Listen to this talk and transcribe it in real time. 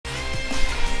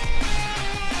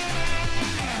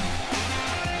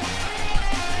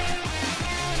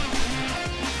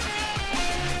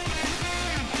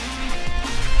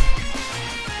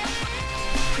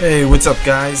Hey, what's up,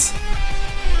 guys?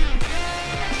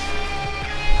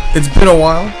 It's been a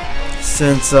while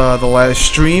since the last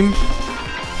stream,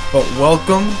 but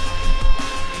welcome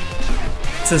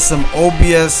to some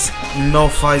OBS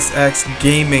Melfice X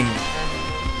gaming.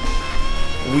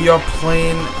 We are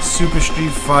playing Super Street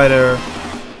Fighter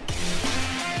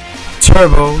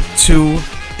Turbo 2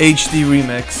 HD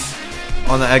Remix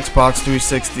on the Xbox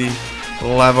 360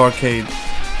 Live Arcade.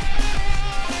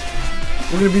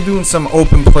 We're going to be doing some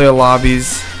open player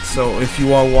lobbies, so if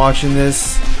you are watching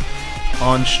this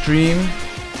on stream,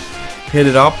 hit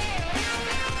it up.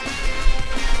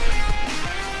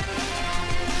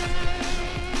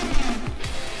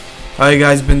 How you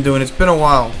guys been doing? It's been a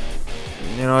while.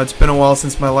 You know, it's been a while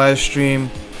since my last stream.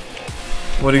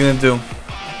 What are you going to do?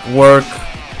 Work,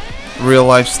 real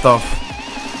life stuff.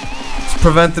 It's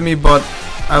preventing me, but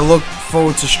I look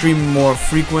forward to streaming more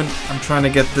frequent. I'm trying to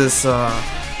get this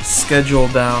schedule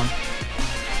down.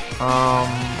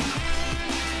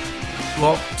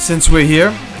 Well, since we're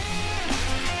here,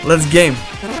 let's game.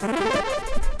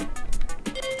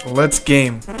 Let's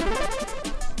game.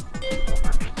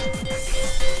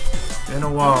 Been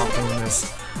a while doing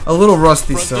this. A little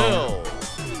rusty, so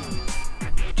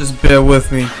just bear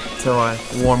with me till I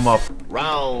warm up.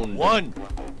 Round one,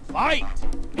 fight!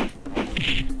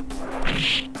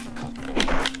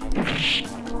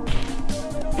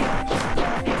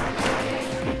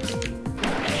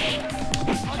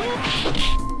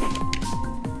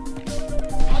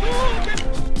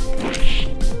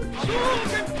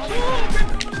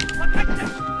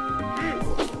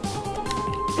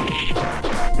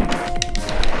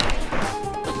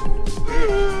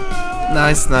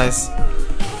 Nice, nice.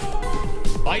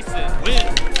 Bison win.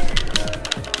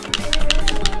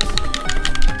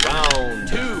 Round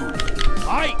two,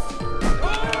 fight!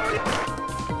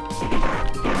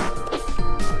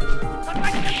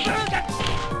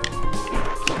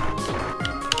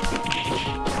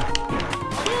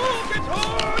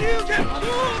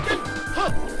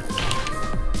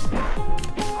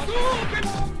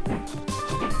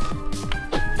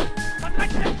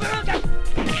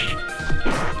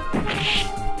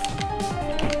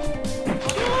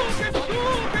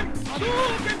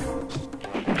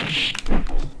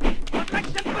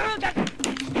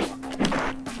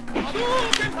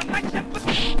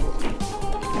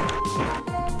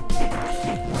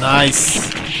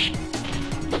 Nice.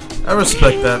 I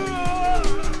respect that.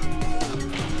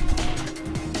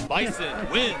 Bison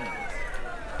win.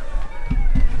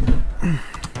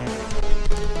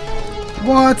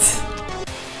 What?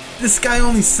 This guy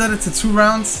only set it to 2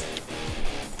 rounds?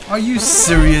 Are you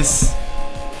serious?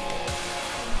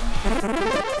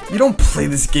 You don't play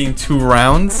this game 2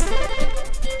 rounds?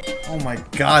 Oh my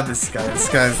god, this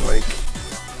guy's like...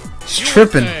 He's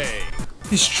tripping.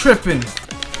 He's tripping.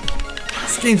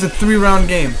 This game's a 3-round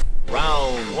game.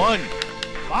 Round one,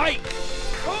 fight!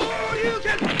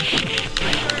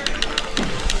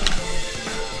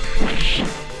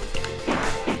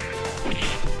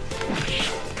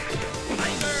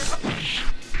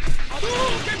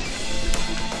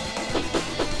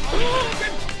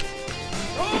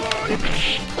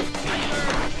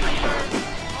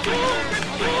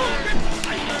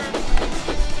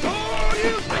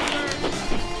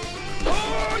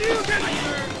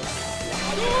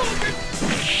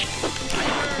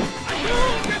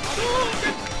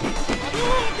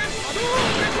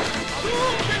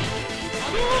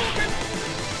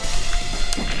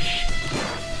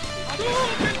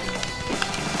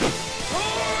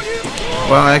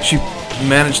 Wow, I actually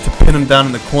managed to pin him down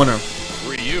in the corner.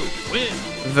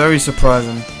 Very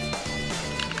surprising.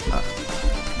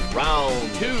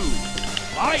 Round two,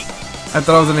 fight! I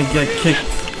thought I was gonna get kicked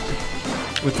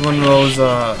with one of those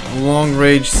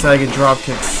long-range Sagat drop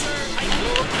kicks.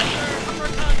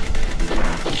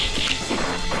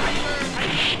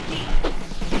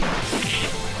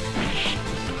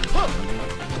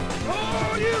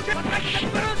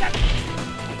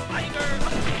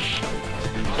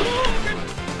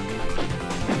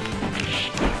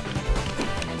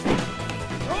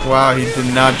 Wow, he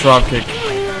did not drop kick.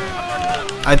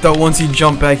 I thought once he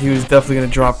jumped back, he was definitely gonna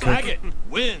drop kick. Sagat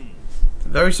wins.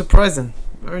 Very surprising.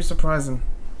 Very surprising.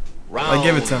 I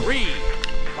give it to him. Three,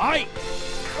 fight!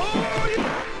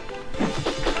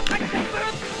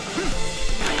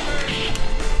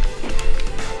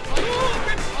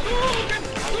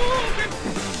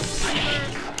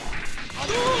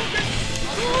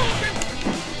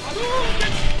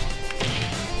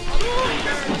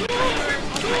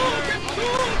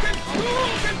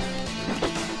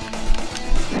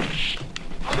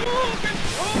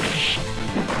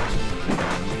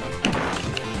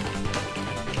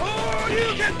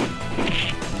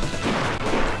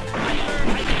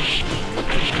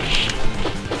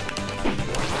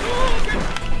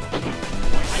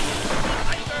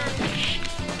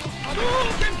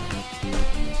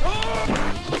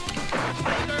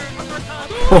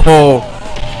 Oh,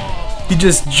 he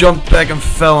just jumped back and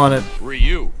fell on it.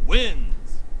 Ryu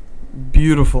wins.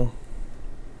 Beautiful.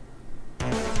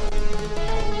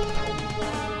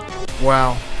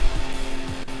 Wow.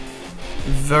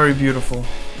 Very beautiful.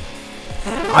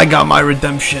 I got my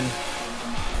redemption.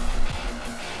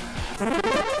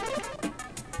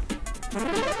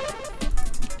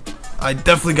 I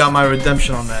definitely got my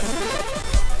redemption on that.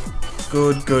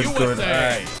 Good, good, good.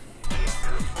 Alright.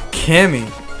 Cammy.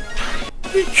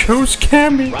 He chose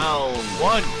Cammy. Round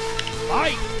 1.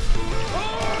 Fight.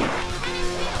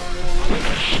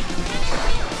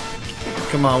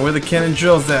 Come on, where the cannon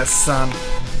drills at, son?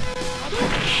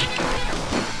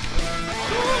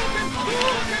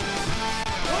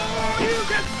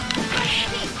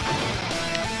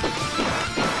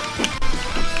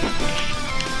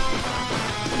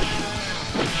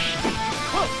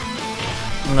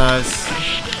 Nice.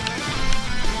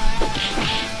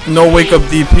 No wake up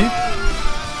DP.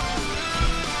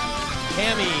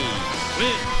 Cammy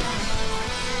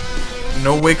wins.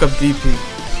 No wake up DP.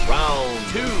 Round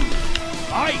 2.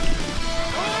 Fight.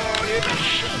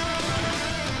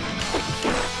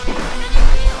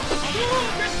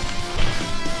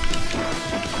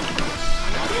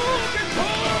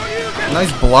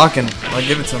 Nice blocking. I'll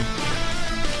give it to him.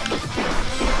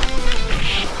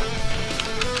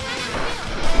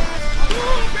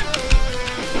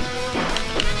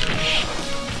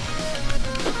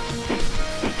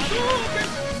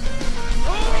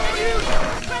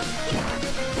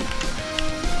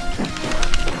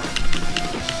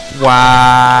 Wow.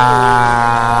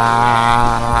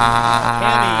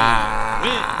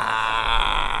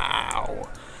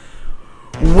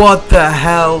 What the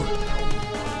hell?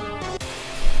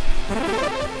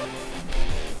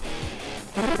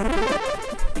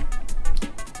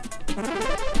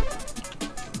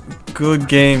 Good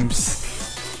games.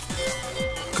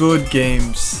 Good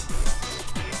games.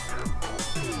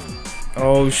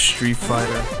 Oh, Street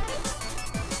Fighter.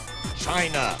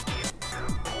 China.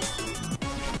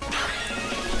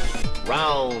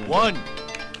 Round 1.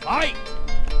 Fight.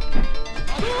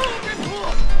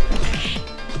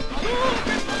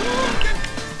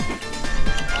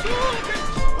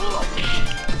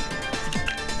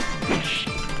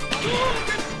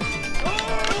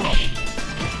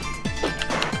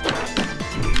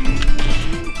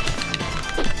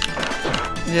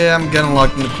 Yeah, I'm getting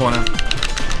locked in the corner.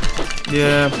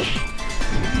 Yeah.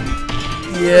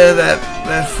 Yeah,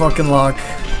 that fucking lock.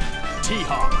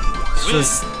 T.Hawk.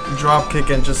 Just drop kick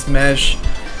and just mash a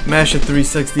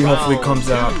 360. Hopefully it comes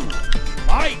out.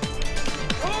 Fight.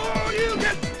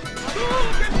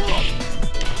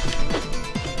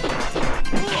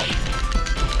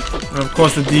 And of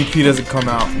course the DP doesn't come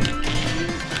out.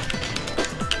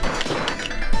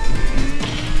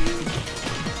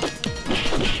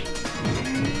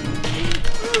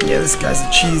 Yeah, this guy's a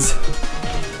cheese.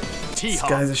 This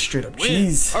guy's a straight up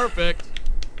cheese. Perfect.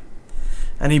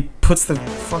 And he puts the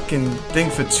fucking thing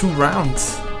for 2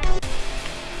 rounds.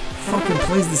 Fucking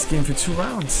plays this game for 2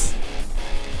 rounds.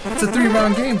 It's a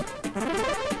 3-round game.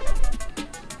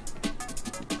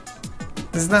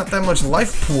 There's not that much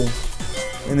life pool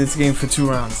in this game for 2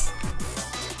 rounds.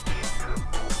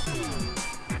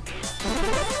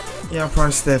 Yeah, I'll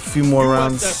probably stay a few more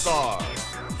rounds.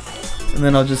 And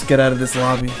then I'll just get out of this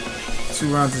lobby.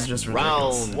 2 rounds is just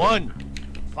ridiculous. Round 1.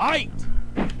 Fight.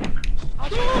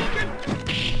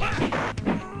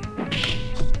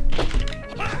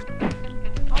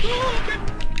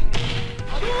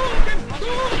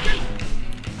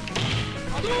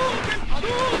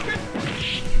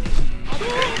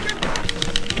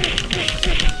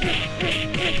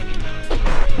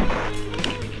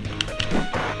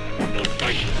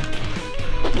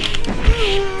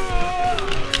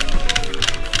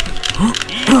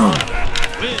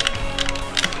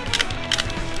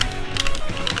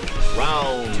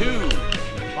 Round 2.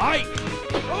 Fight.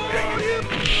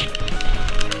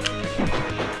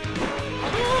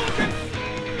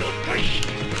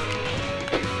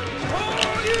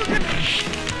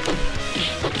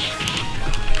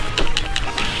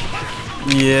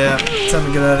 Yeah, time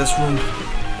to get out of this room.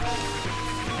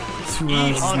 2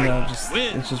 rounds is now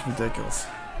it's just ridiculous.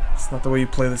 It's not the way you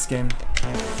play this game.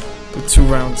 With 2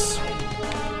 rounds.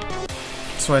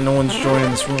 That's why no one's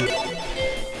joining this room.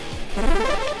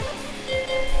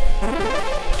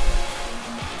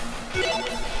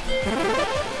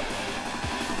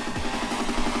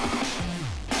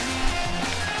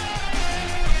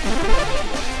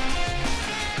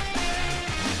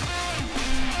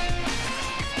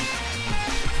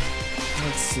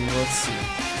 Let's see.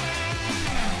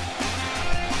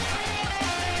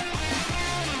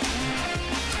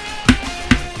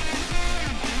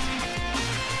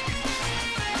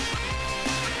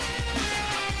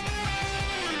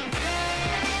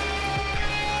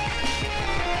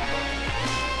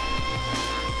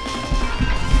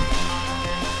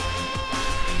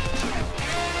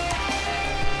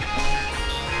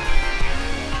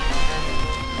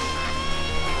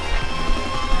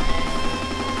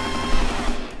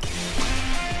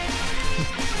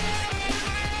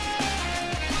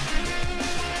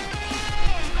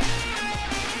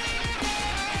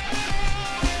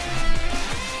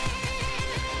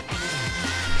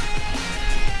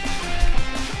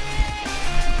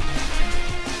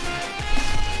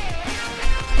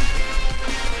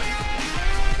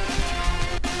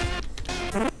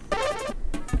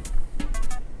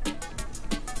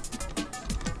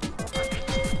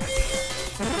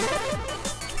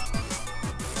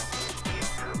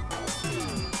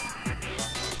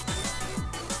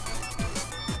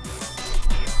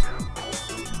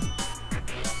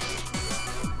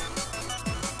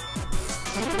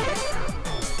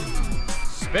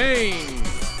 Bang!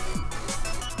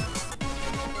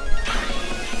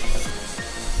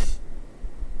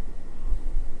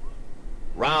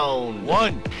 Round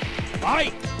 1.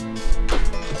 Fight!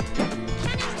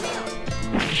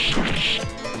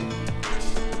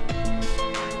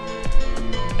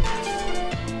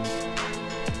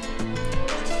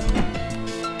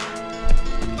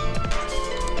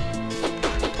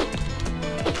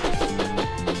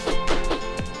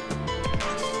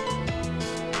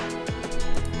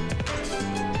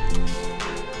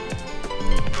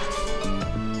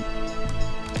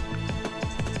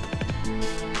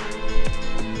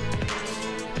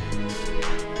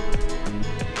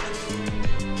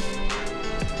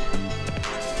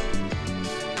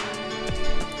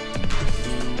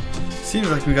 Seems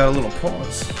like we got a little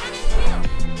pause.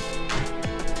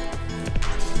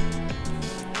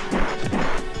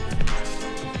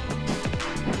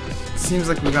 Seems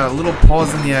like we got a little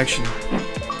pause in the action.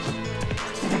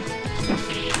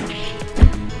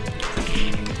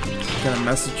 Got a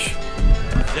message.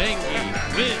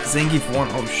 Zangief wins. Zangief won.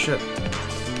 Oh shit.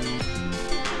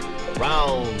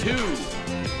 Round 2.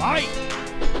 Fight!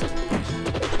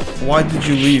 Why did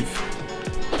you leave?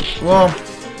 Well,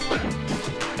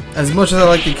 as much as I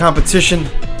like the competition,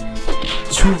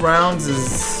 2 rounds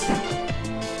is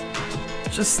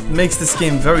just makes this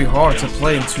game very hard to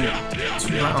play in two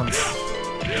rounds.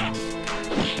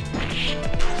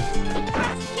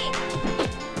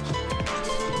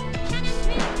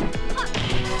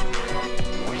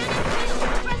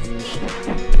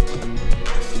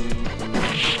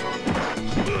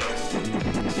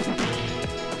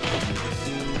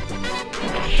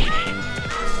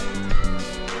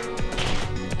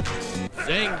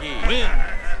 Zangief wins.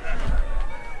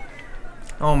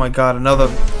 Oh my god, another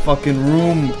fucking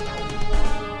room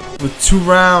with 2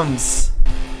 rounds.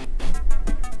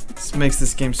 This makes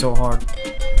this game so hard.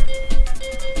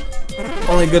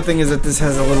 Only good thing is that this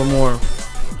has a little more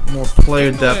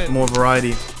player depth, more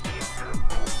variety.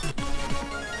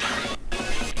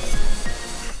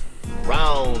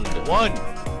 Round 1.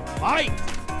 Fight!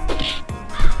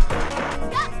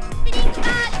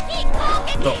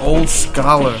 The old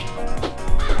scholar.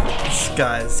 This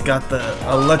guy's got the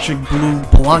electric blue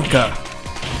Blanka.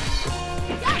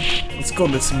 Let's go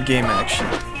get some game action.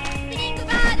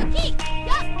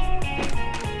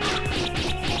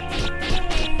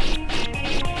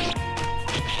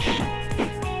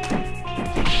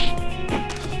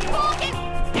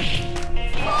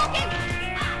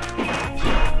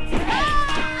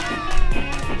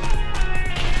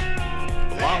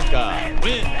 Blanka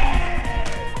wins.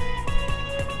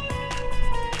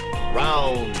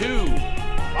 Round 2.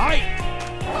 Fight!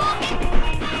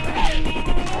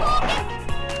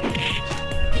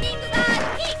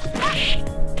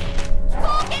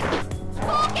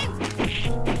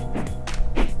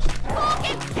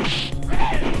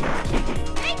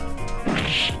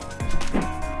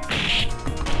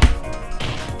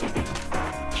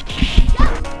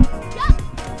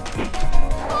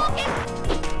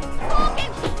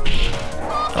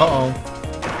 Uh-oh.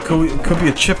 Could be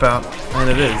a chip out, and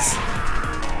it is.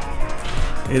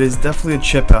 It is definitely a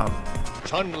chip out.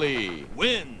 Chun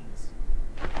wins.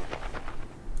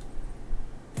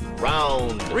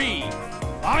 Round 3.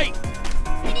 Fight!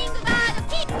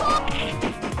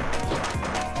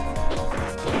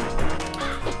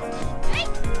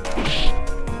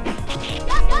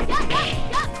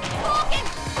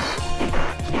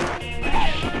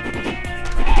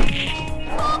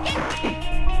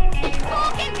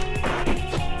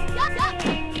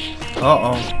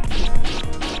 Uh-oh.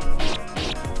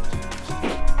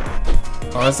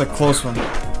 Oh, that's a close one.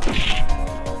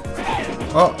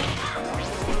 Oh.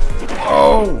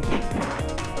 Oh.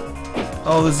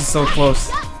 Oh, this is so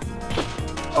close.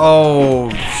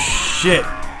 Oh, shit.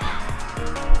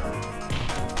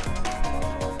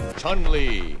 Chun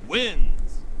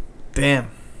wins. Damn.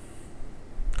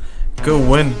 Good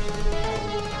win.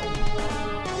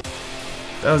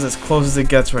 That was as close as it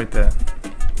gets right there.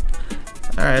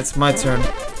 Alright, it's my turn.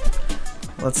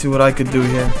 Let's see what I could do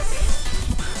here.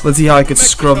 Let's see how I could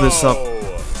scrub this up.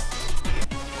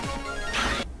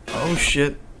 Oh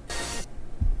shit.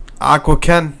 Aqua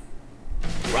Ken.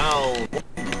 Round 1.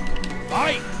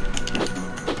 Fight!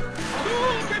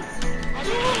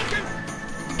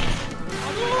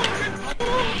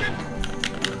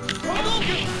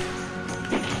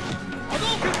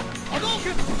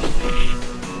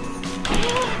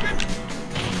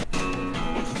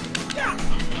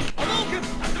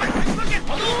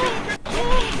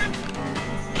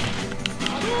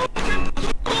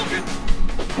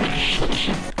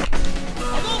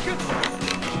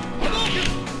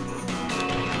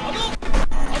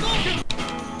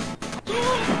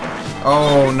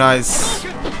 Oh, nice.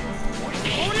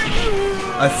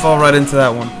 I fell right into that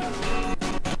one.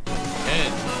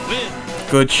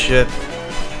 Good shit.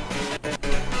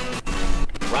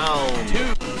 Round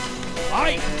 2.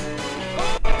 Fight!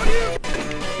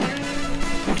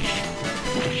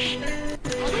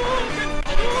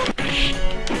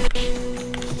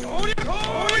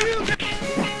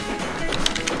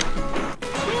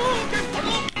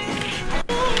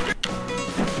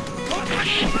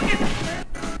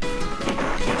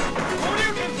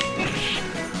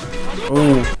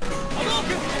 Ooh.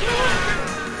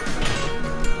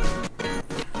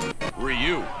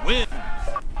 Ryu wins.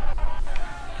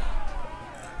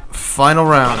 Final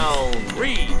round. Round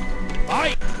 3.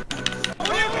 Fight!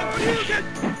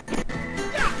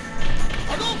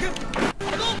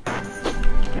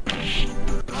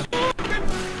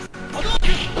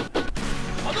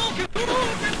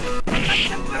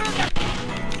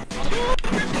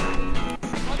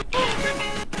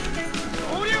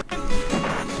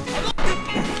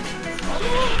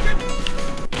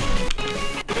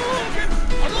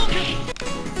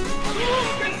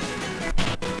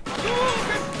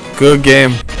 Good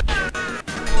game.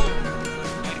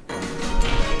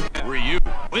 Ryu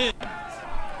wins.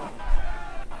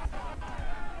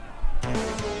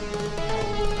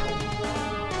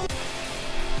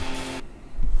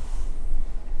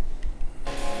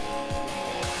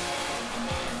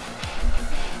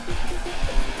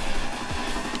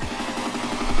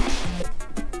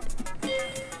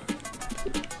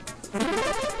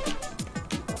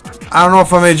 I don't know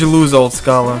if I made you lose, old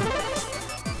scholar.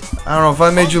 I don't know, if I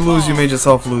made you lose, you made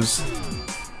yourself lose.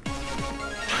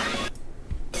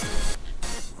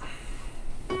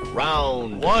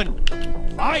 Round 1.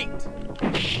 Fight!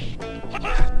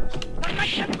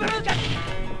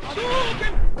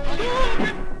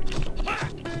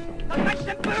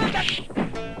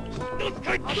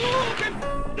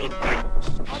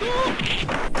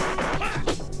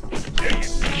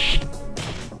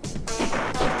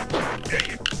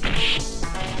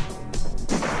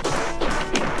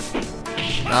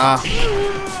 Ah.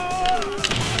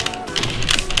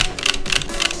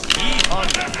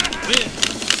 E.Honda wins.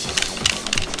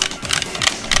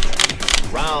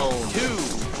 Round 2.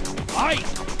 Fight!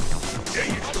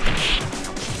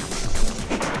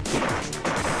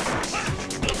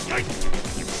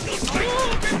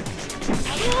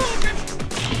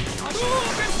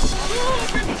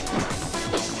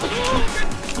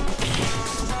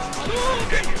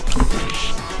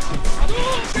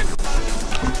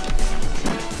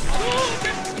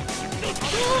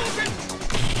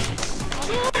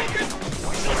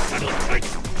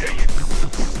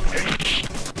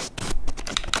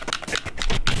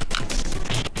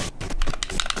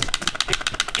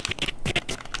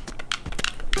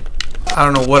 I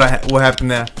don't know what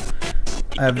happened there.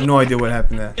 I have no idea what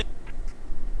happened there.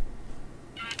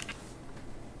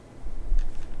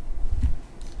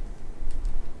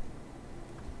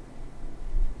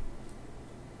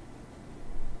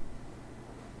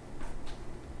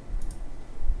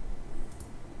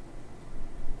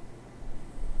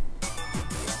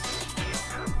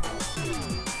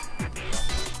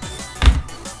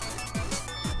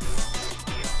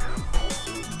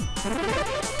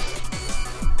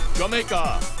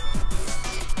 Jamaica.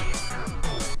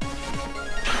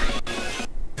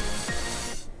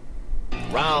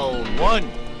 Round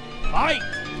 1. Fight!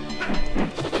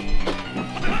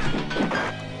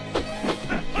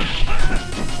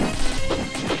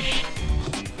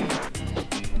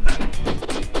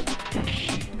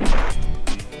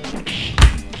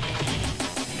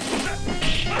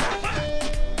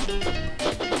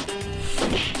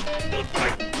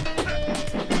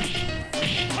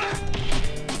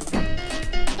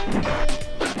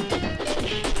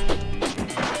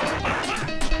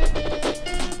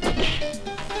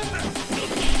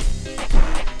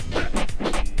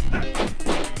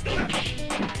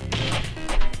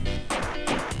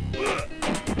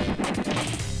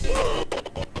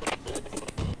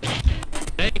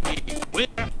 Zangief wins.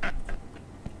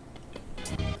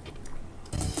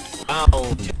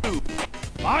 Round 2.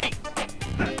 Fight!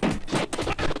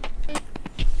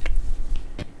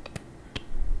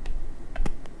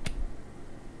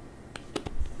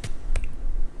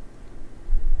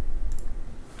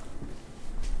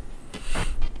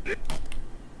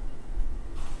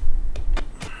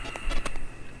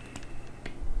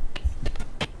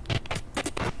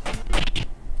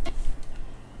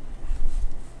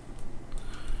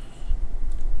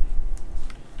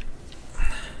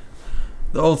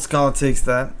 The old scholar takes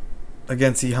that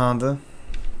against E.Honda.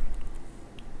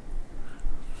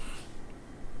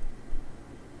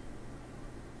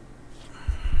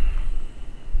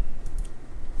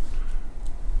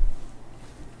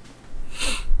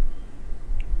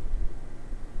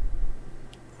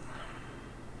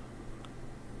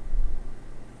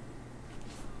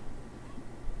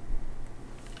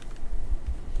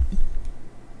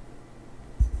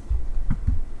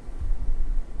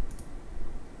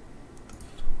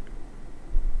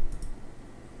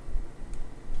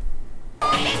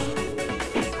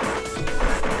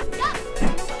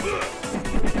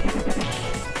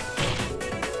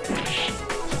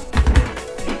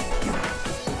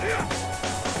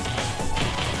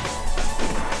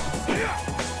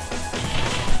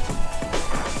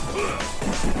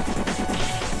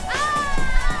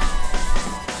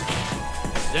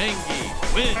 Zangief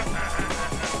wins.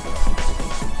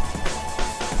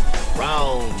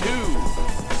 Round 2.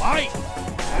 Fight.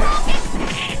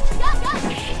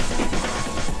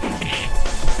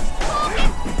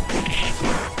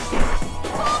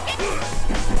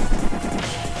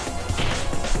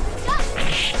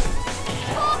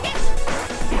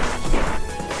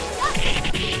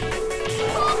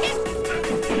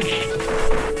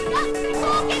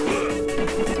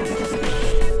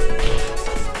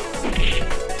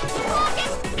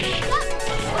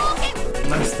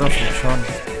 Nice stuff from Chun.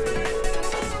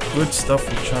 Good stuff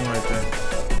from Chun right there.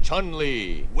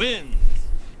 Chun-Li wins.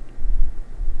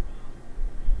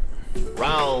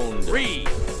 Round 3.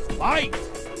 Fight.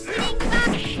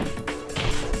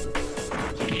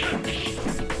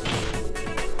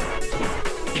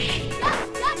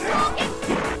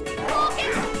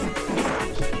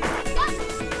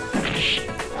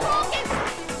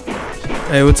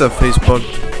 Hey, what's up, Facebook?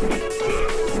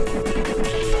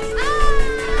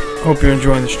 Hope you're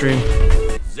enjoying the stream.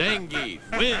 Zangief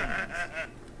wins.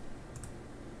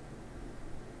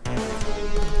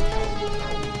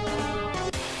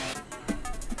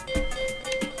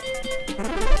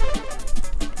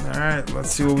 Alright,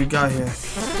 let's see what we got here.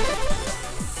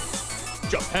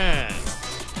 Japan.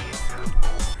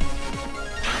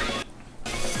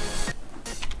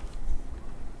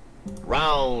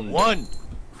 Round 1.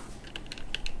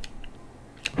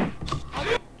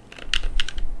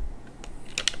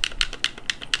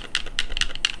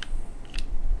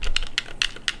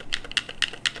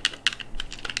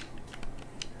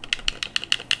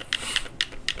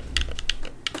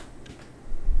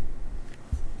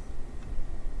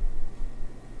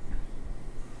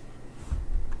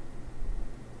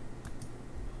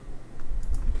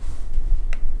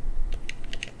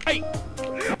 Fight.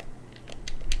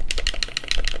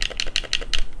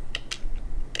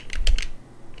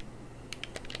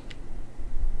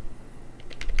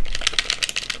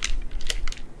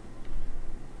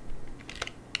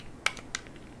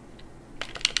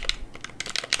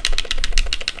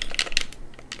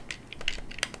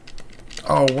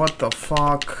 Oh, what the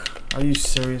fuck? Are you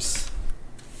serious?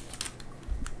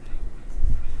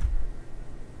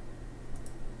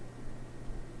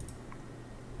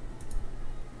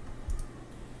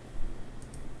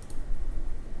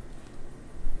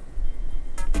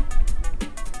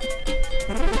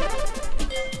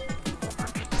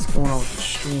 What's going on with the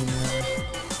stream, man?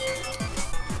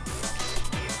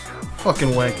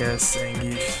 Fucking whack ass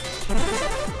Zangief.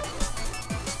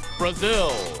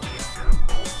 Brazil.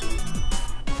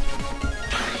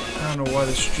 I don't know why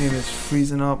the stream is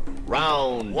freezing up.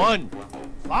 Round 1.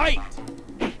 Fight.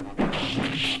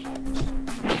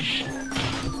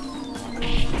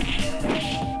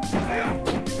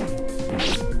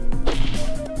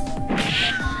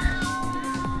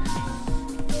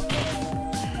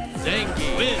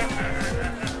 Zangief wins.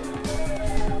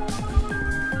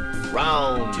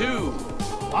 Round 2.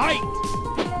 Fight.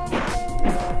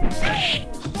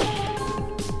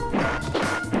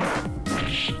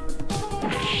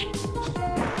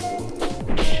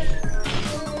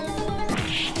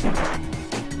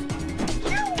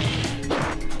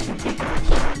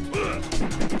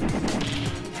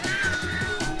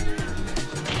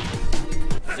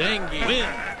 Zangief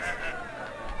wins.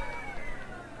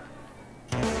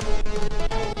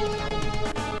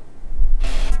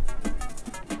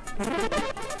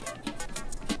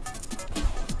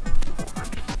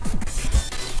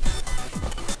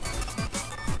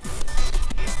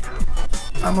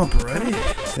 I'm up already?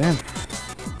 Damn.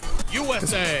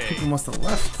 USA. People must have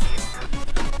left.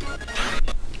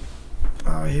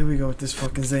 Oh, here we go with this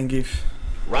fucking Zangief.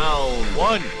 Round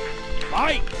 1.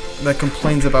 Fight. That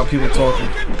complains about people talking.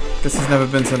 Guess he's never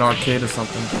been to an arcade or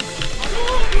something.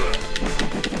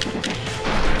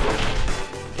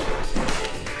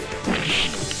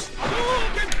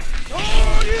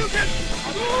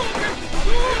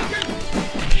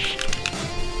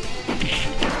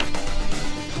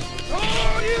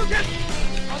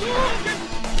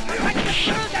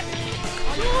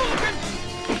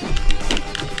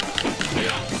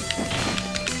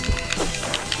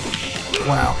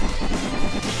 Wow.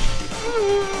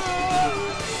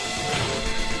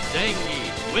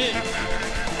 Zangief wins.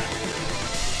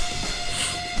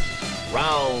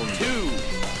 Round 2.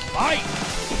 Fight.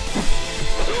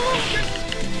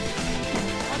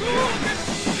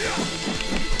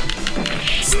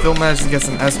 Still managed to get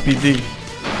some SPD.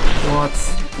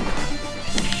 What?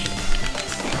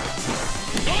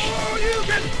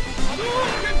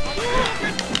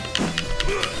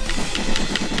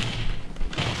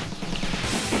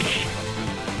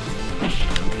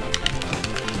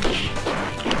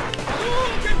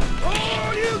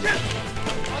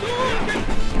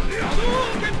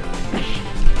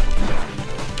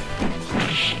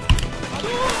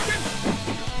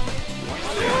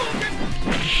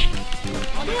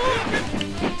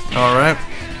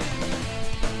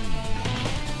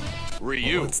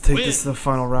 Ryu Let's take wins. this to the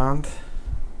final round.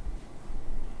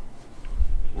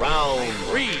 Round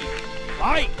 3.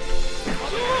 Fight.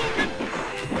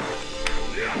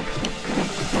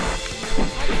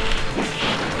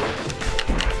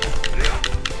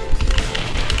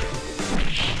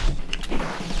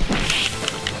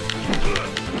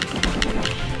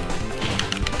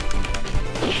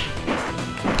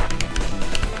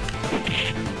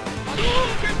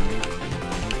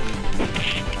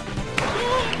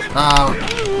 Ah,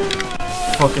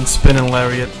 fucking spinning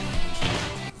lariat.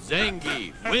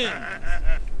 Zangief wins.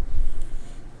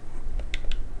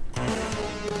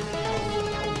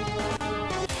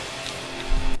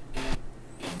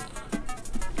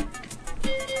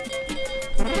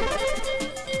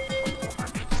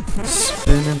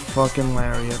 Spinning fucking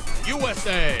lariat.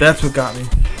 USA. That's what got me.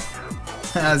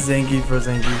 Zangief for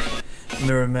Zangief.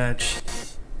 Mirror match.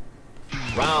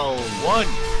 Round 1.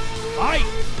 Fight.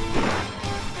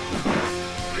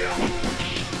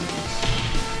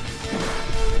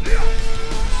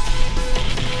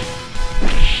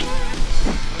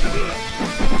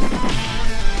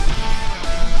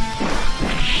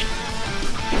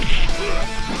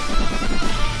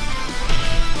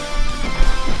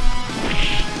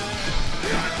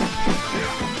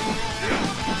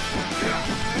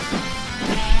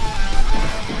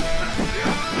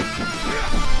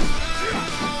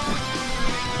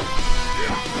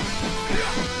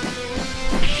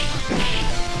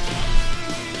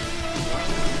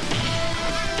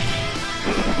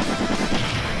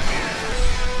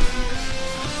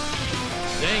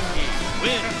 Zangief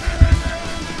wins.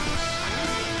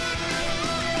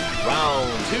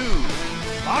 Round 2.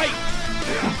 Fight.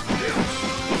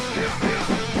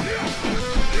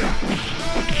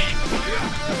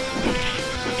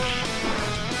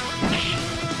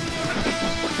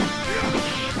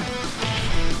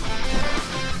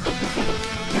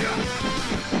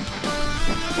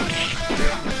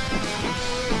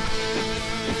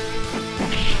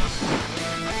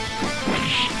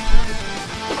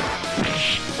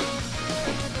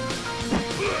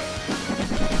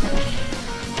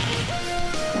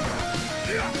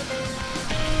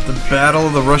 The Battle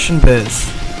of the Russian Biz.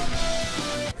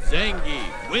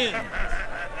 Zangief wins.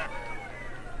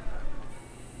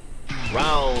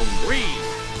 Round 3.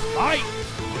 Fight.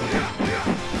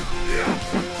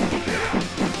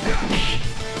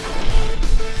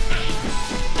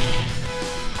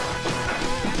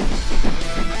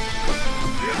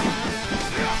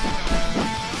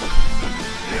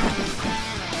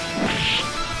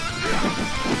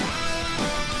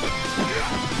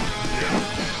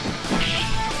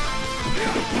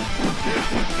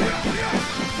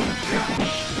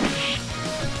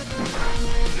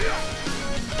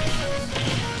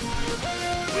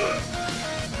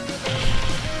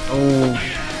 Oh,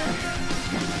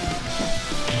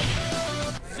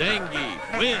 Zangief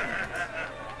wins.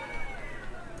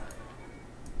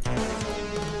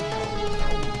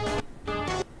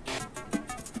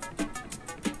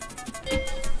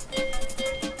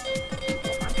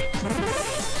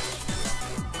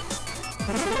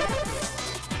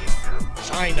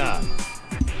 China.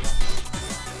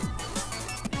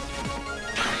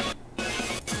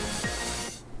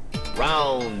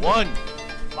 Round 1.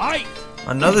 Fight.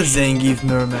 another Zangief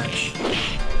mirror match.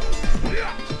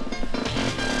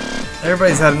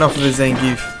 Everybody's had enough of the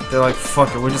Zangief. They're like,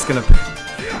 fuck it, we're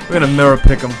gonna mirror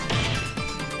pick him.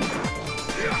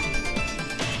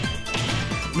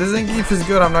 The Zangief is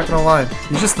good, I'm not gonna lie.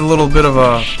 He's just a little bit of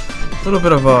a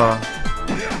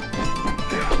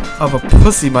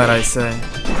pussy, might I say.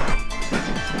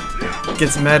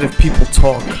 Gets mad if people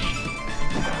talk.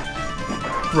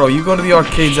 Bro, you go to the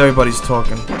arcades, everybody's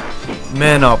talking.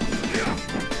 Man up.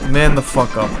 Man the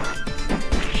fuck up.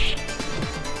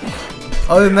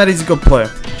 Other than that, he's a good player.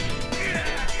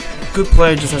 Good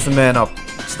player, just has to man up.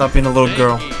 Stop being a little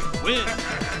girl.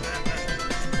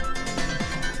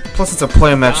 Plus, it's a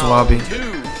player match lobby.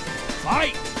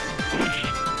 Fight.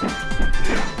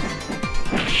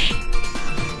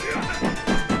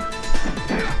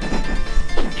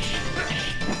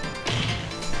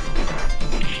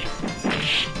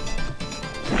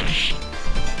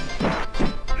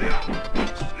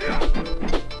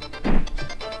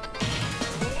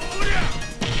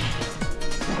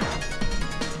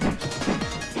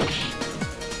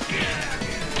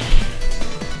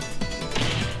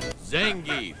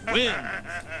 Zangief wins.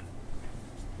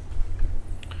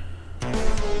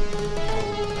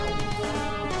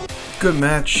 Good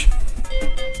match.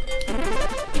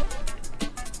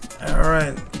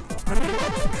 Alright.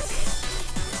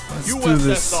 Let's do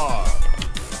this. USSR.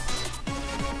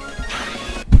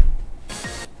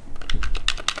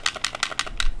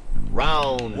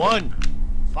 Round 1.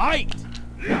 Fight!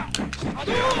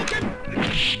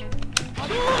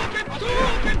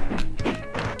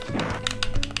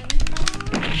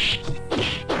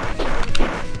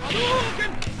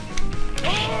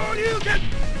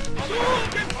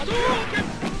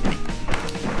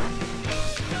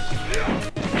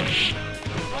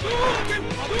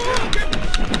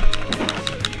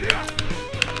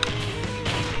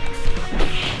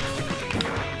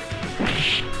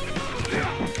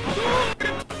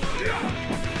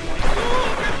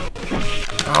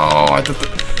 Oh, I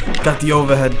got the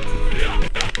overhead.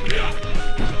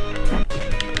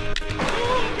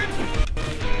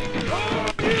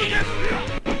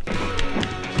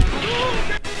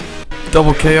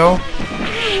 Double KO.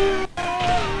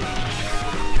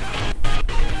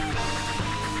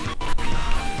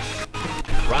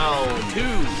 Round 2.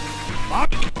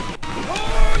 Fight!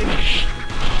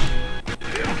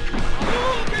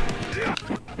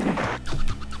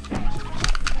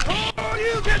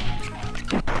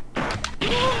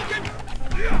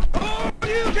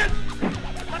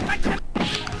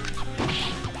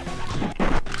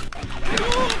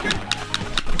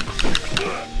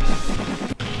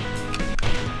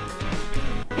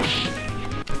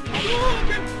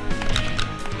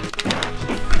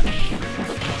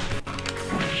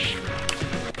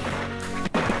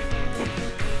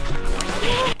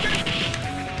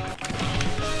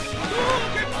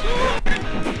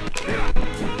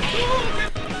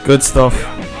 Good stuff.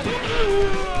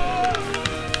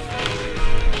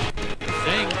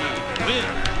 Zangief win.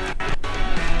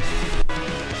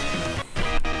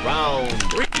 Round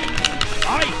 3.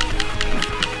 Fight!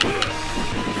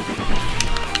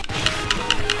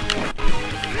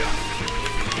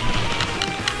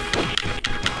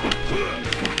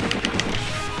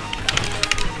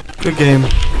 Good game.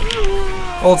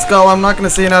 Old Skull, I'm not gonna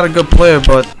say you're not a good player,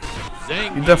 but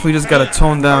you definitely just gotta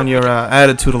tone down your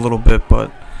attitude a little bit.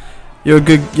 But you're a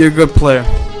good player.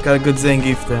 Got a good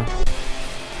Zangief there.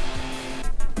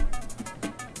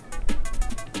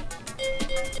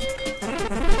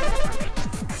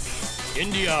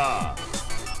 India.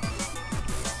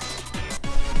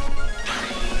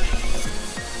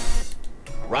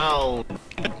 Round.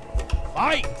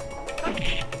 Fight!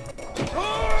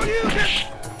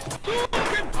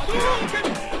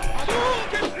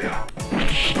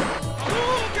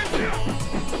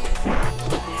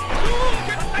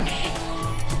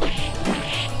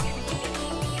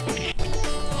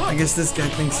 I guess this guy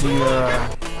thinks he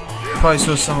probably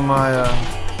saw some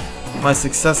of my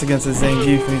success against the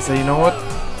Zangief, and he said, you know what?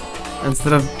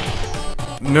 Instead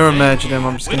of mirror matching him,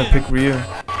 I'm just gonna pick Ryu.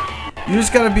 You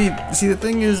just gotta be. See, the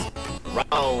thing is,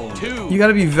 Round 2. you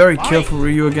gotta be very careful,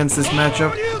 Ryu, against this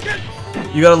matchup.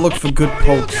 You gotta look for good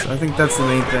pokes. I think that's the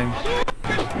main thing.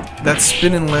 That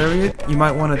spin and lariat, you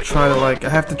might want to try to I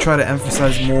have to try to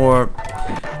emphasize more.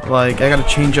 Like, I gotta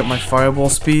change up my fireball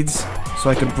speeds so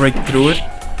I could break through it.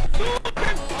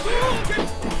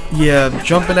 Yeah,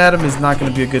 jumping at him is not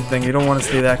going to be a good thing. You don't want to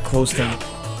stay that close to him.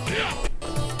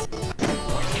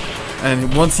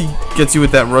 And once he gets you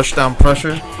with that rush down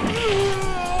pressure,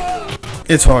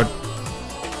 it's hard.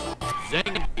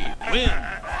 Zangief win.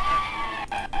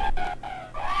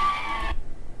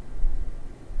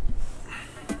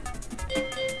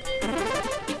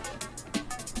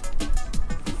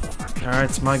 Alright,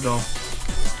 it's my go.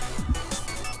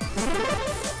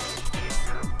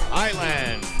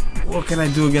 Island. What can I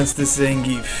do against this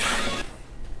Zangief?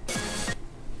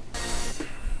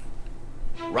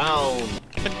 Round.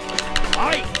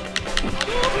 Fight!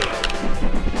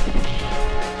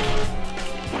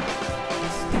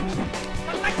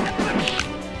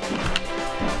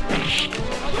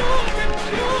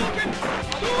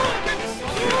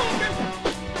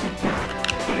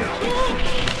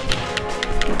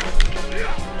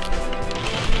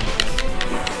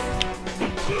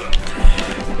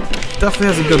 Definitely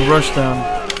has a good rush down.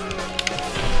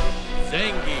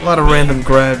 Zangief. A lot of random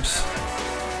grabs.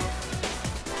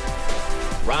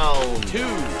 Round 2.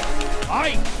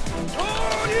 Fight!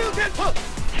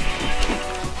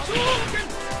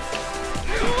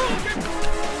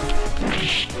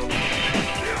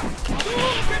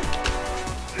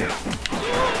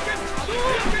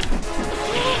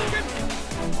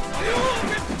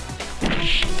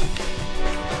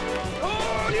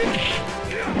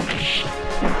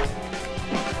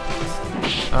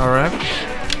 Alright.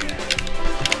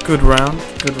 Good round.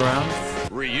 Good round.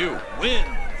 Ryu wins.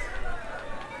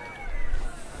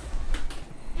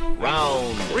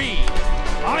 Round 3.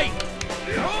 Fight!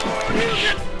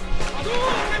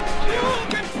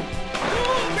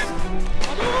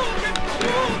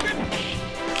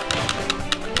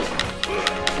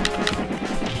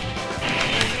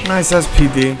 Nice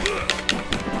SPD.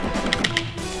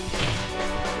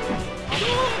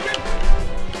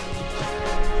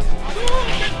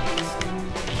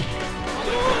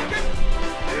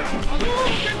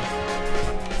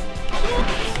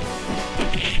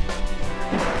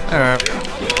 Alright.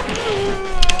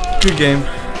 Good game.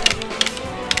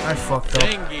 I fucked up.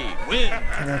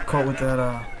 I got caught with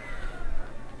that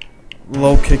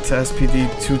low kick to SPD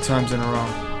 2 times in a row.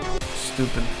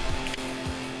 Stupid.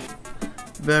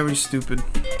 Very stupid.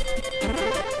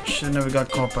 Should've never got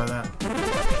caught by that.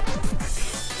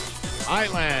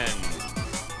 Island.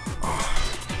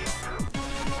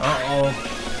 Uh-oh.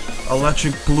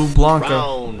 Electric blue Blanka.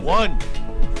 Round 1.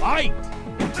 Fight.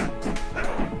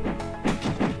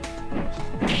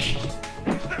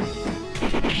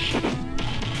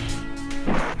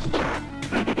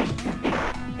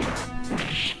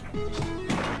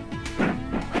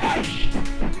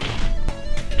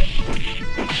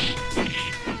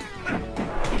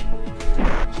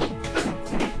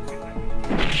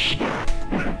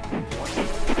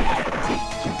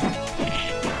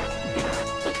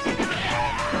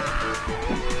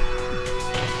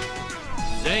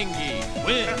 Zangief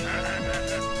wins.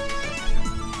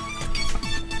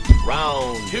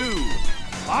 Round 2.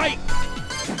 Fight.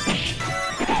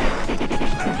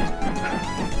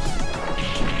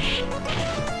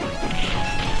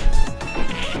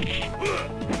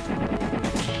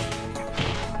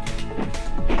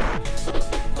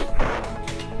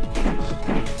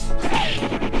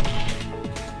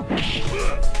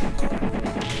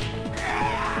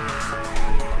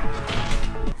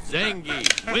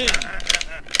 Zangief wins.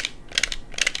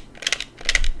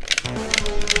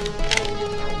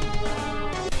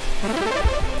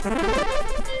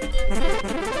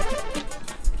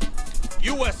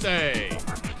 USA.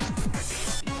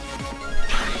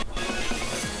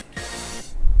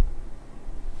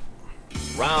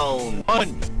 Round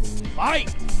 1.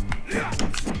 Fight.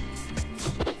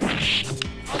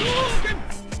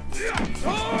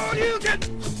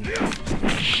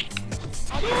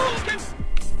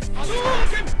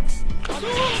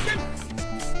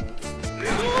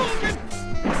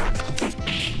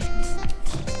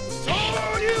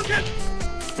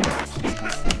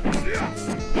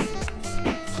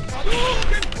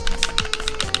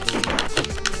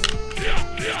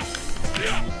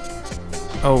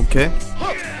 Okay.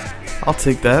 I'll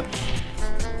take that.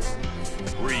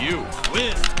 Ryu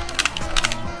win.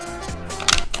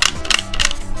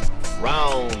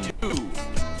 Round 2.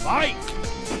 Fight.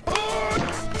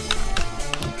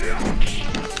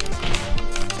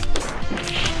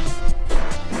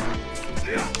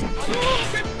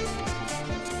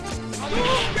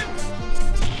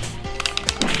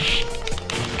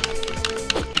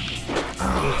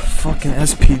 Fucking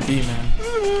SPD, man.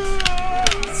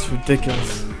 It's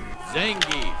ridiculous.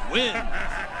 Zangief win.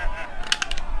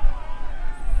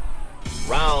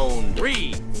 Round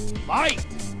 3. Fight.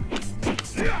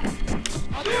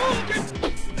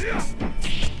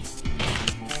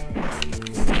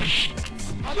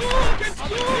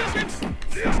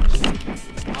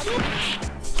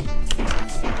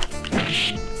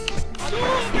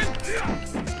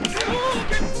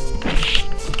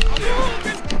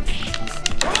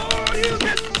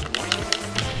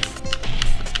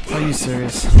 Are you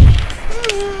serious?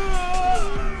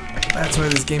 That's why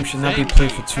this game should not be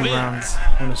played for 2 rounds,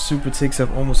 when a super takes up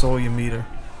almost all your meter.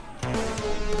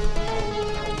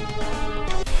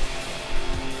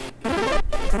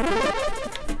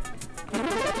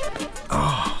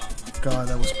 Oh, God,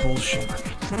 that was bullshit.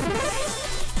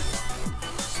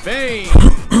 Spain.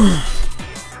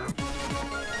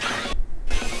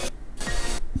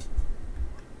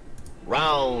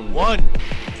 Round 1.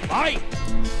 Fight.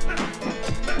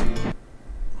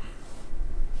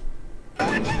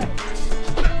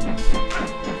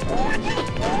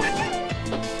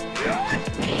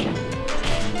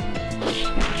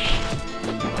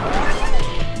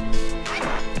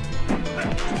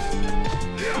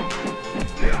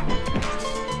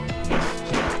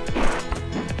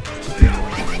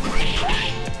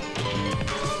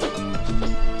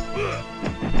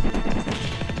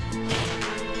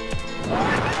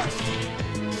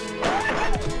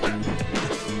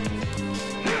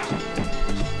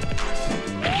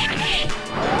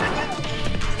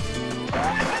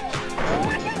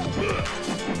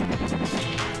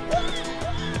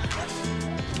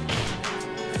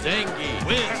 Zangief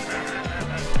wins.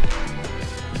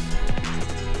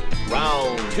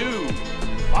 Round 2.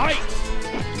 Fight.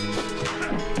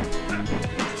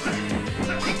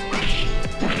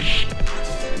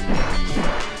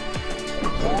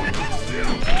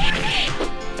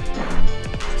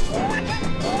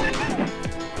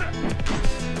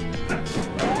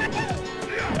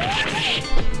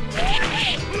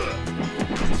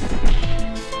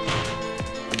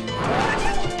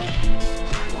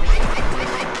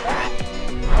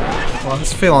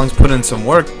 Fei Long's put in some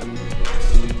work.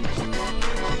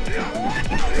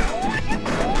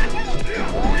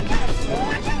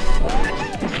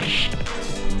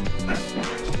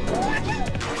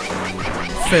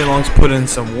 Fei Long's put in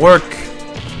some work.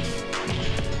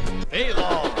 Fei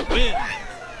Long wins.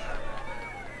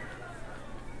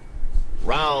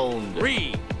 Round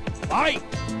 3. Fight.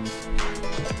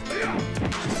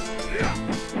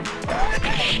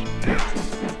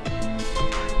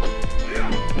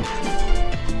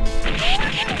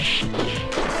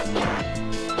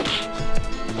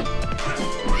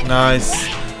 Nice.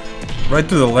 Right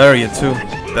through the lariat too.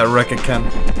 That record can.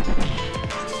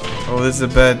 Oh, this is a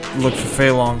bad look for Fei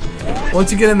Long.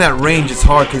 Once you get in that range, it's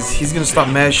hard because he's gonna start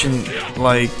mashing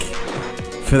like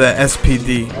for that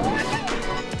SPD.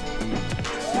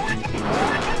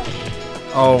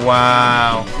 Oh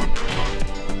wow.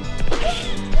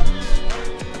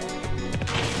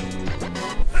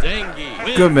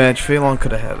 Zangief. Good match. Fei Long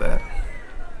could have had that.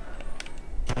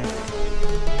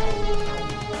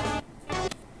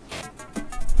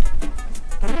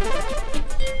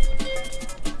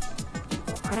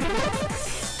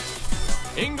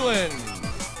 England.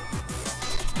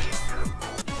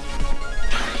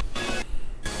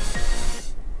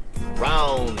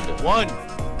 Round 1.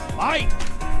 Fight.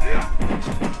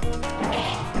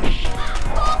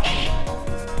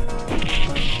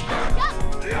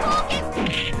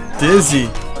 Dizzy.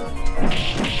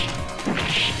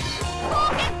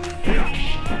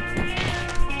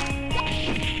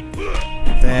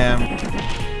 Damn.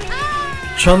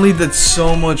 Chun-Li did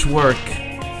so much work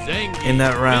in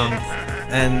that round.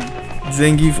 And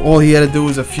Zangief, all he had to do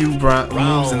was a few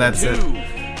moves and that's it.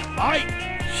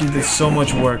 She did so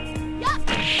much work.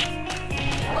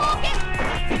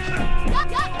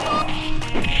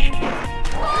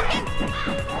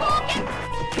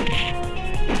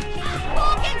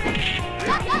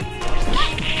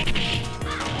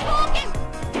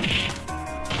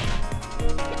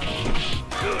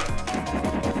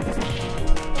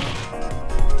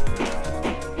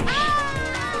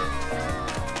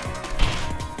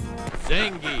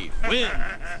 Zangief wins.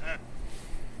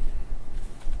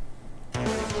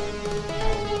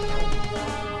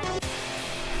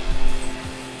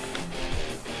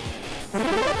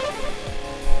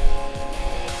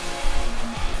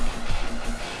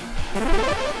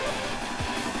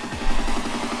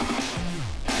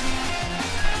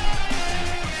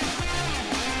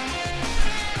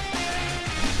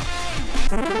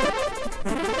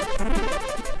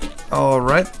 All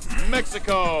right.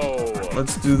 Mexico.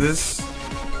 Let's do this.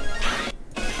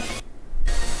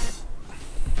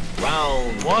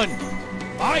 Round 1.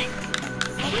 Fight.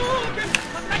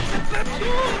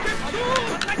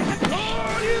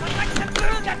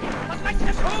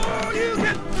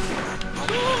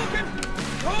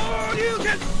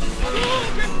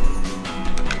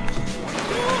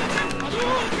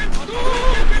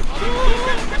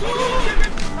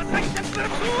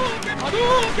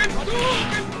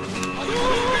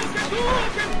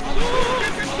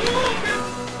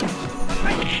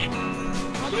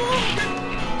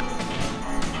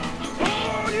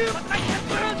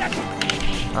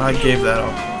 I gave that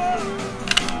up.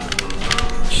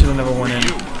 Should've never went in.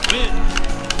 You win.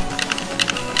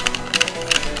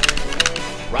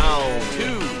 Round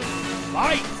 2.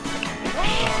 Fight.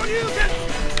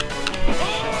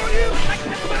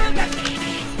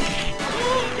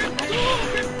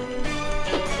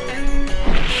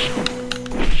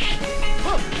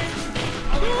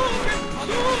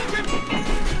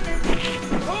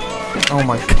 Oh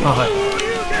my god.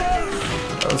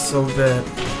 That was so bad.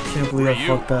 Can't believe I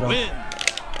fucked that up.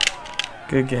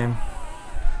 Good game.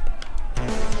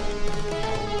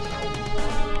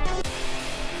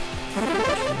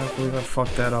 Can't believe I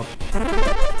fucked that up.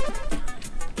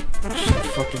 Should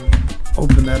fucking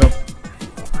open that up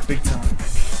big time.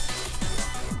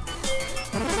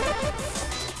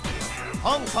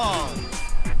 Hong Kong.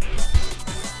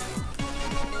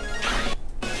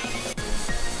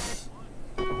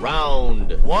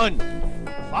 Round 1.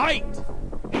 Fight.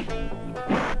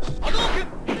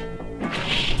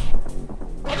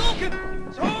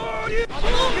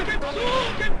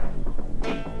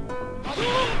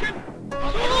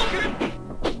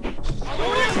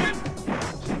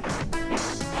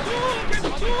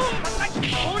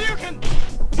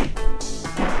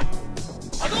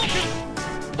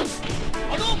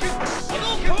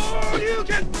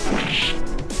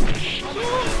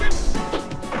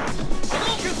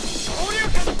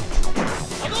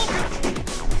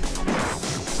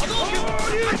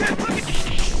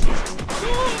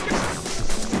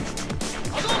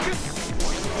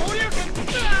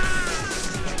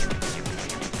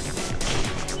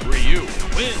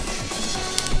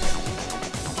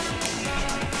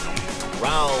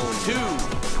 Round 2.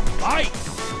 Fight!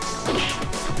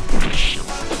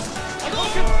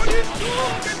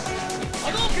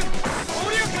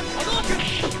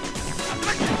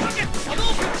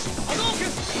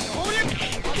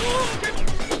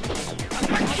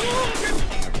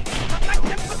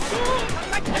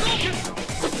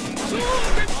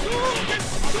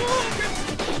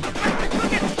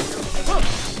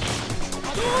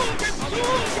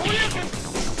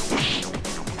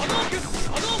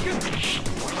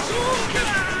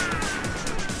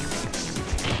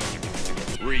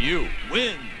 Ryu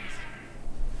wins.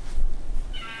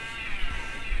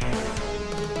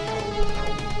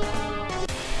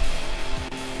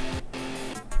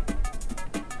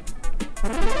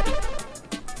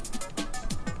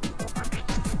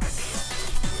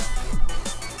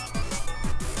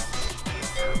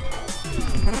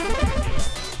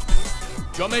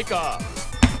 Jamaica.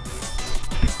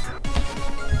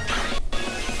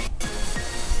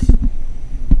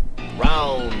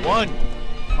 Round 1.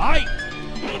 Fight!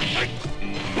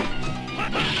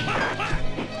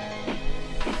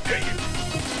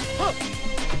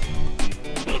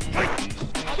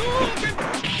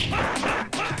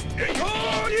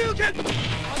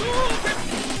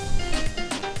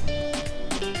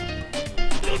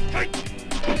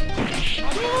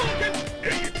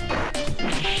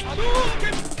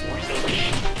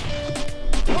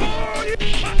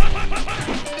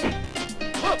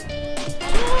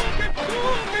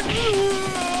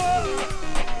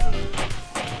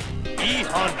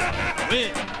 E.Honda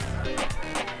win.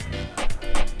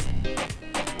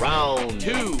 Round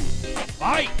 2.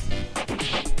 Fight!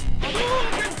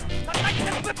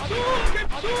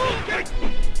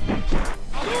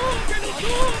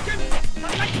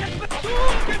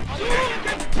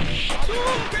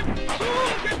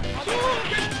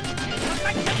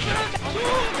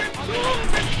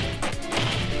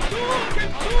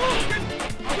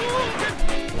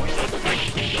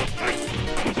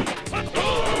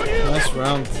 Nice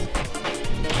round.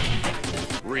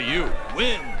 Ryu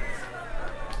wins.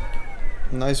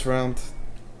 Nice round.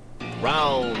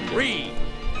 Round 3.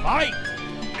 Fight!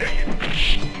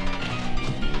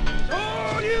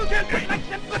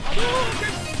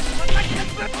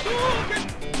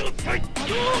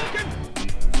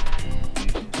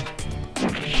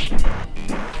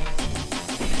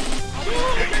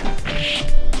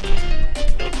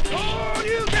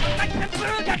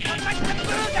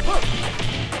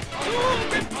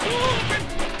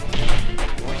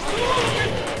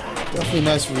 Definitely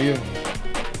nice Ryu.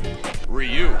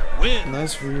 Ryu wins.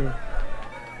 Nice Ryu.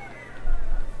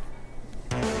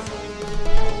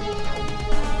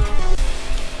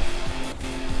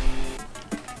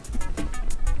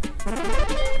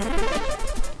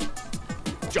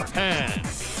 Japan.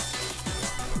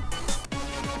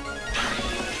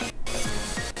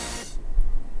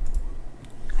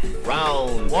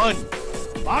 Round 1.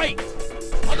 Fight!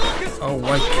 Oh,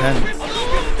 white Ken.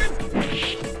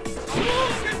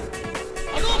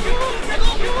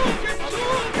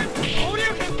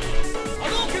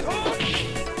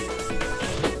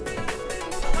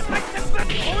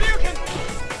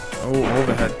 Oh,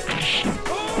 overhead.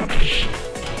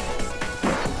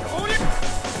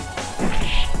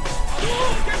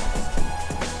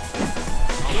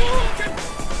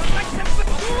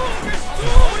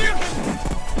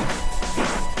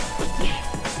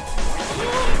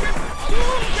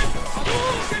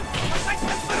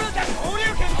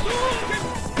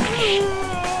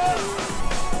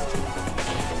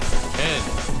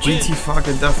 T.Hawk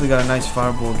definitely got a nice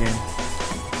fireball game.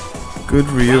 Good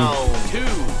Ryu. Round 2.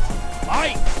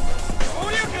 Fight!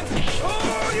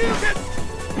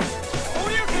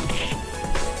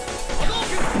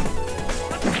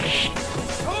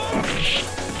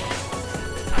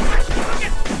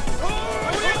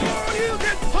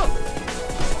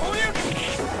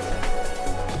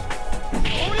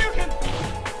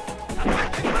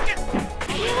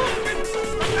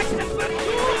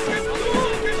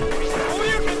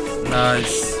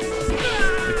 Nice.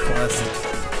 The classic.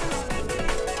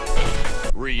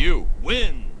 Ryu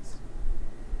wins.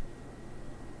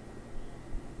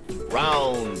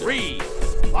 Round 3.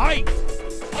 Fight!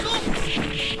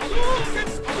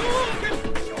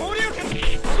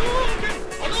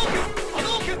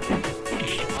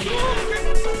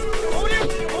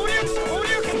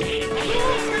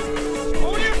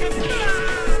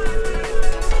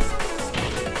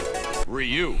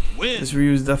 Ryu wins. This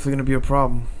Ryu is definitely gonna be a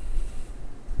problem.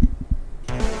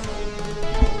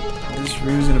 This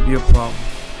Ryu is gonna be a problem.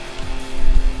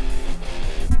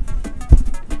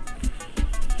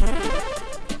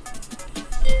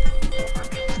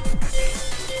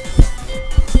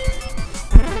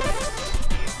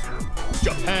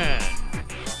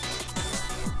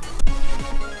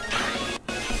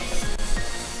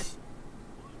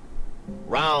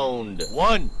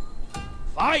 one.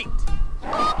 Fight.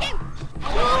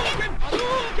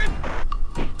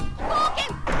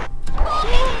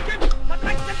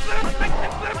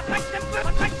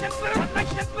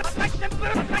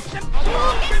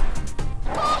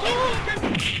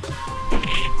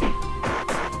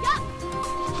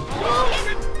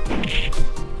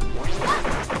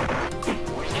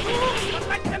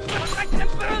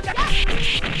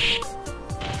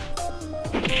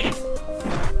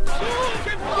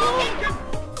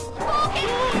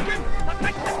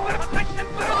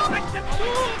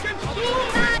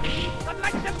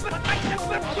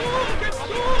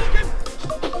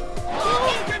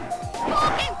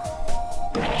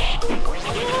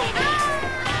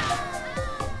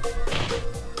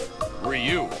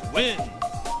 Ryu wins.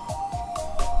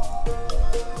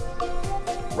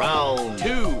 Round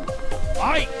 2.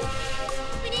 Fight.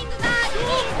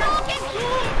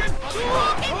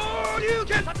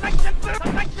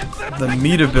 The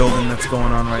meter building that's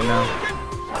going on right now.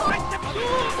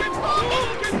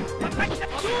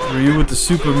 Ryu with the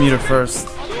super meter first.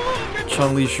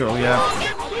 Chun-Li shortly after.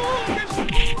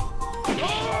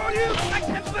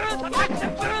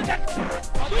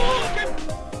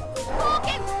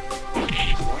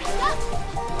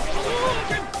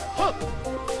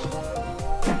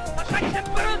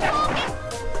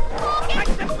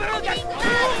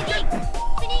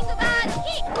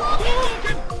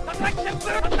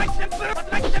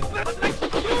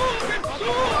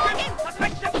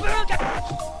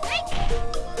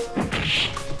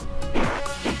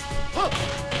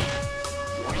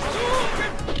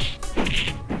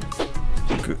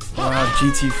 Wow,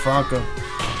 GT Faka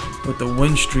with the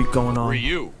win streak going on.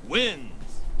 Ryu wins.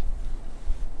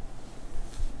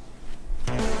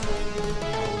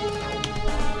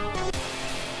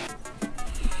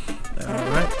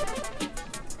 Alright.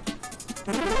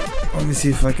 Let me see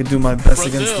if I can do my best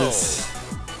against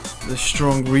this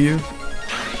strong Ryu.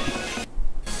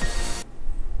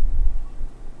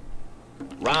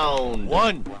 Round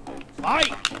 1.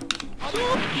 Fight.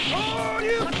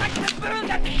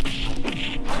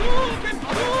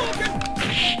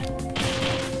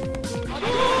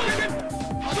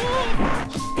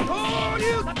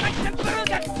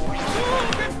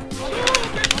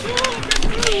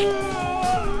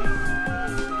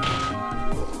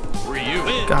 Ryu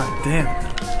wins. God damn.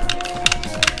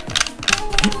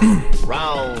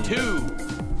 Round 2.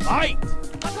 Fight.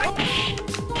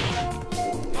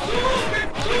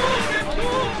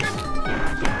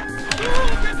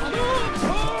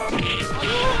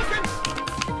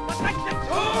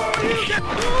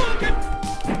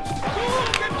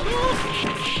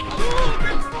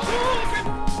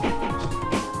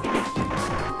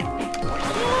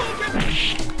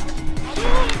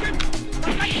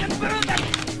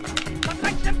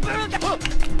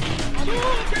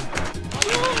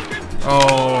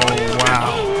 Oh,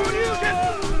 wow.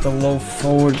 The low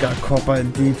forward got caught by a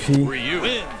DP. Ryu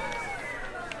wins.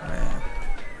 Man.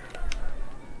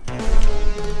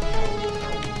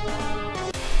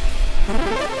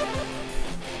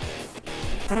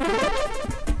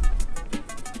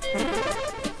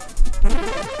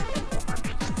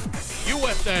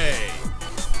 USA.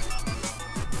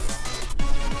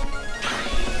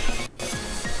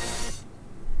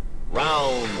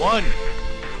 Round 1.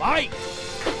 Fight.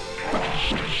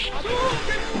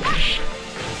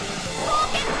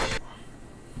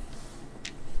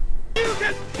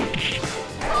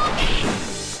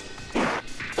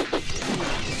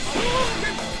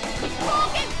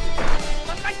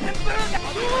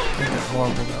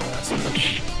 Horrible that last match.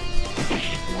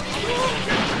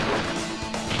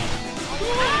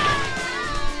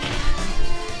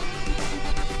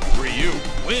 Ryu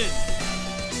wins.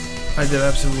 I did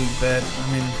absolutely bad. I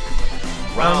mean,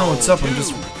 I don't know what's up. I'm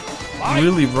just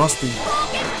really rusty.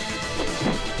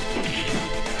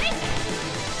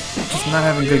 Just not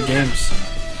having good games.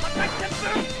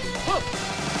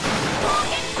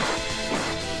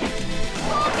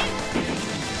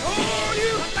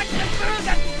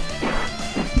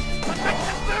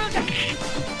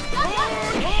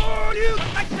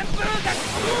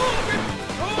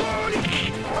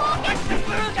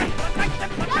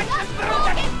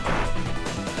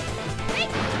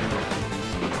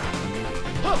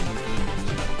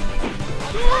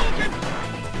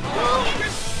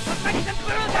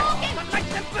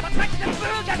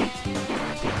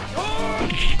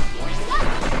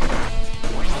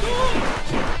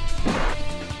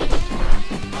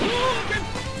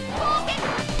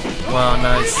 Wow,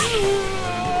 nice.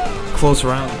 Close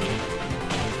round.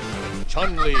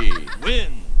 Chun-Li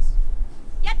wins.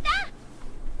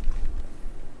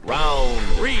 Round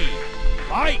 3.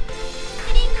 Fight.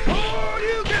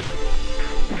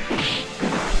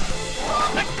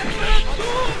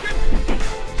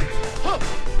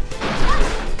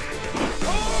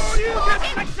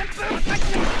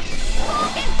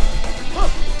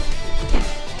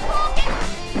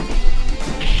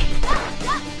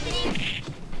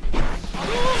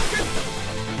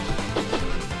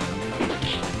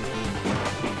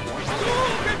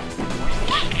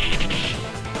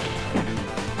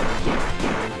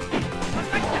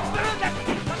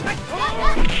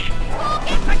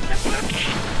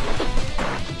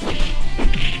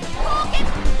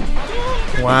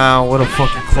 Wow, what a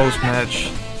fucking close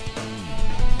match.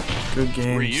 Good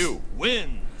games. Ryu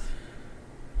wins.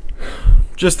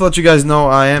 Just to let you guys know,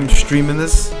 I am streaming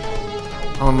this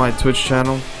on my Twitch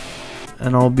channel,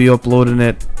 and I'll be uploading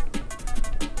it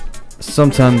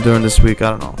sometime during this week.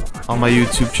 I don't know, on my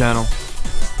YouTube channel.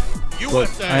 But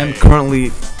I am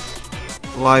currently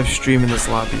live streaming this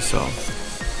lobby, so.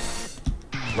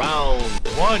 Round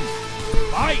 1.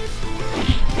 Fight.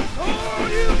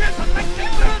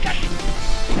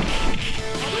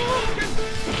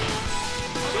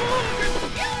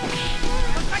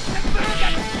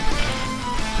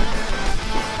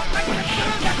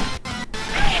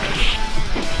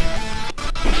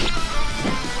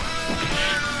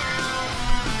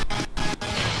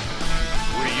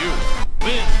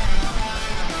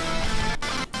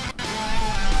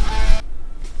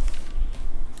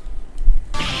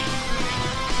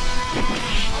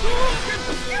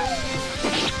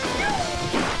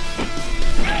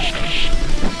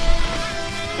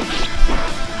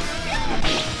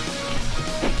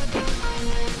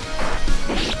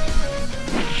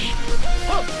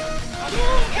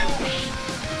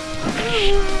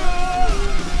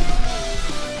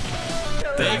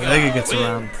 Vega gets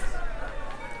around.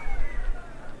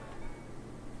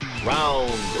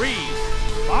 Round 3.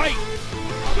 Fight.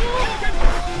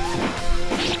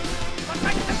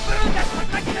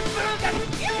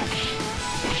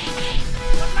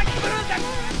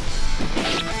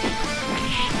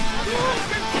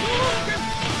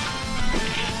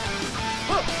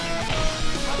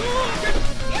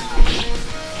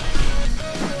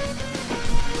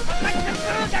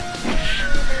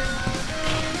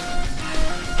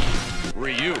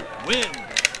 Ryu wins.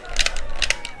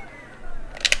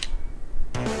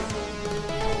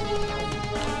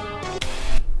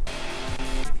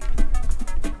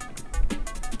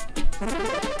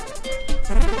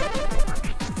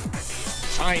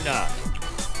 China.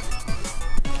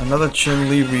 Another Chun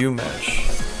Ryu match.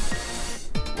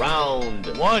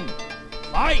 Round 1.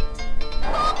 Fight.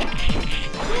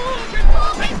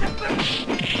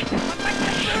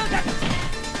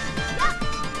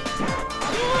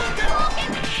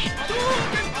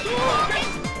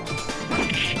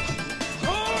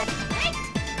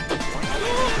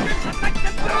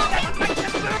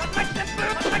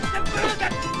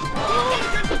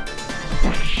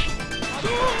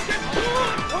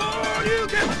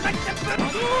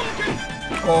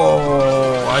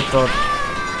 Oh, I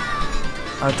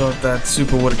thought that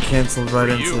super would have canceled right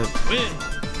into it. Win.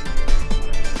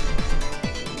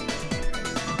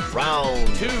 Round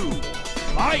 2.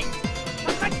 Fight.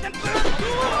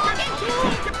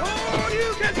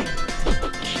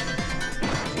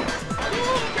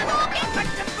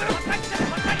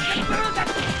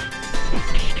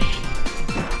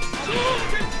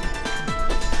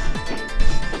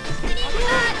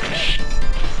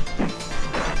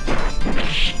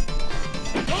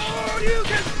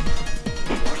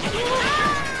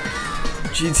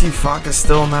 T.Hawk is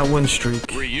still on that win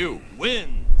streak. Ryu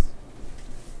wins.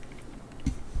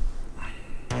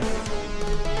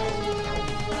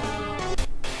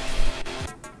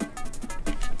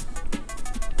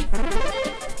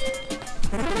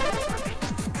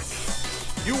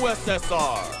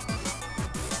 USSR.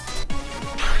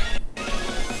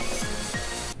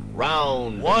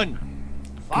 Round 1.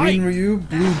 Fight. Green Ryu,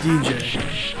 blue DJ.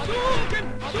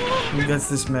 Who gets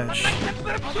this match?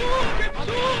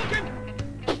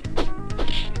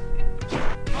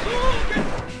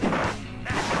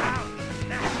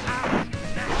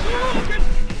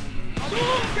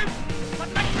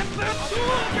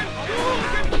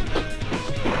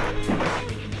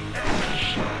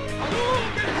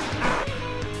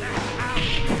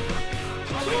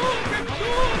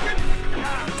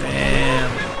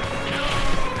 Damn.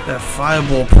 That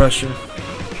fireball pressure.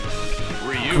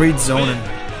 Great zoning.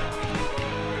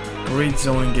 Great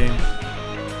zoning game.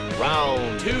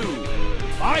 Round 2.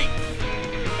 Fight.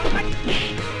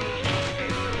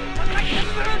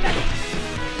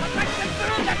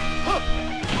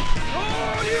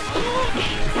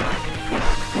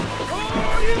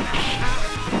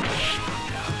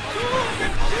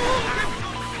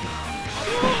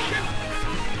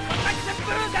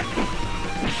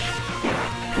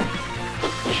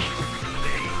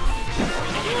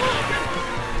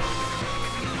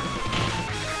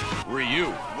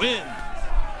 Ryu wins.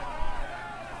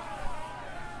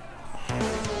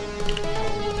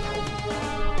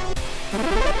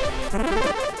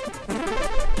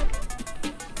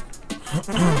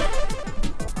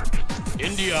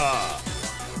 India.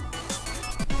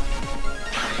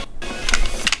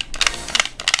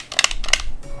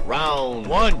 Round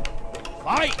 1.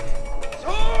 Fight.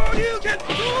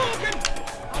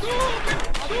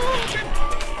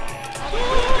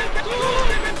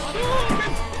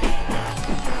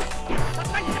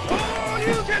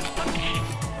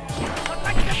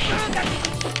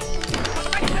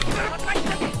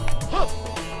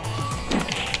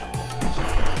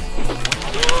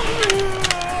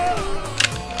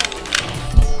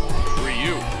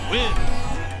 Ryu wins.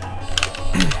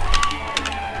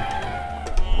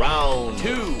 Round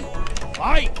 2.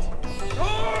 Fight.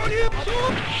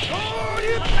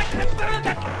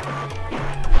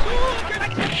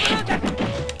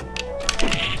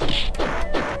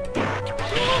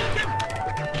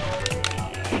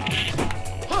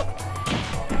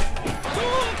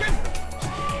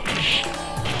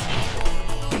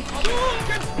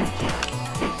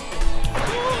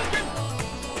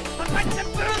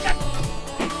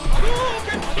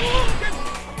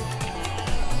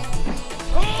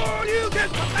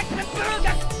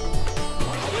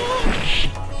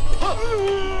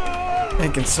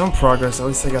 Making some progress, at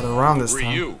least I got around this time.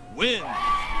 Ryu wins.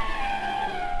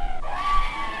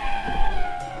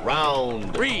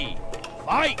 Round 3.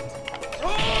 Fight.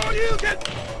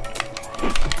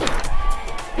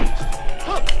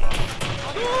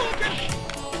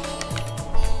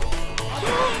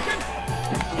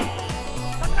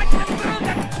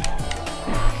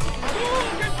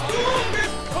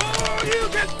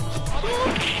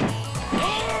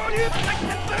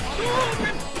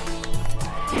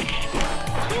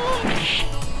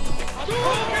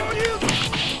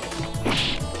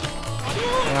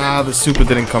 Ah, the super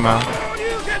didn't come out.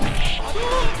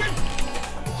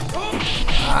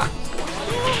 Ah.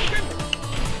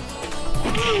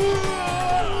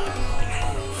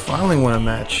 Finally won a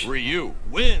match. Ryu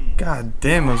wins. God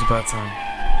damn, it was about time.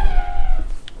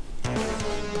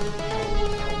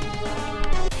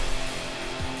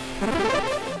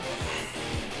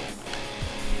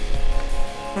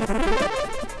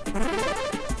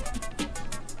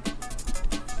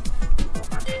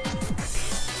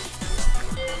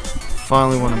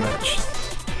 Finally won a match.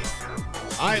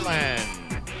 Island.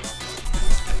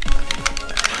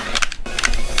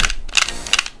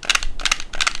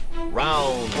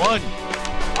 Round 1.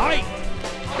 Fight.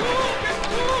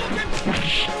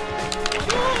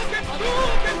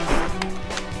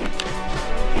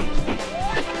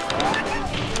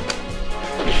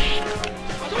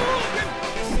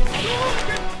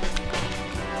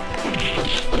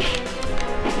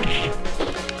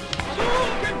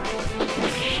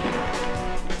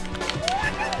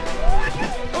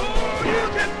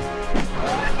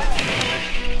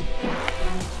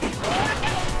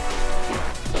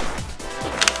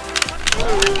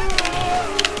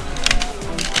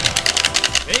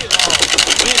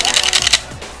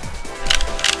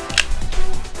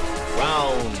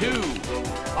 Round 2.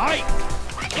 Fight.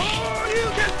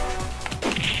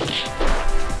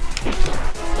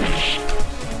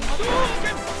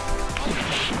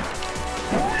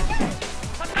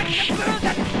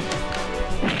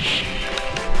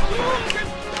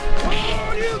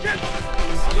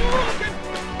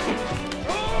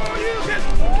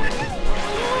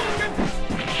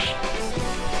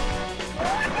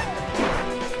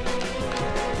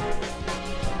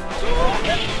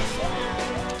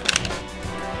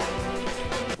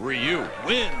 Ryu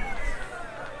wins.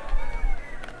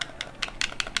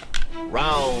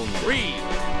 Round 3.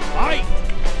 Fight.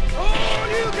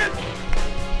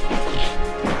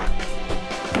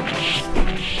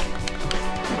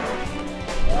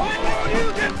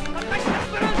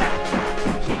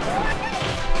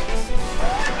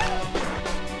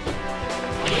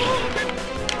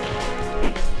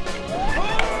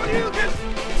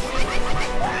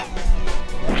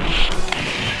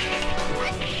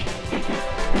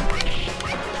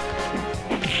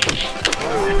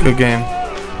 Good game.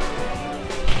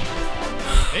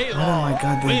 Hey, Oh my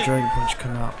god, did Dragon Punch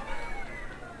come out?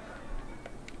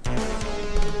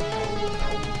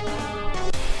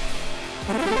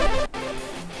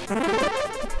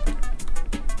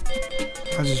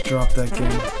 I just dropped that game.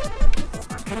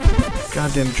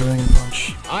 Goddamn Dragon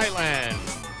Punch. Island.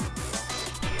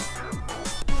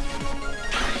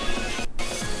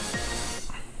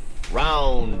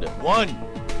 Round 1.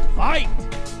 Fight.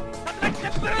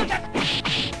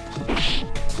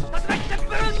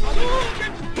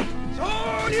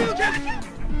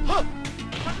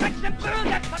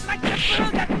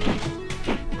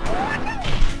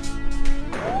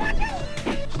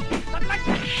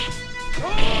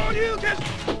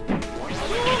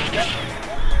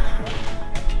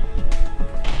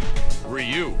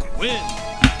 Ryu wins.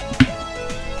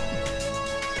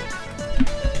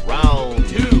 Round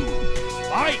 2.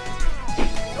 Fight.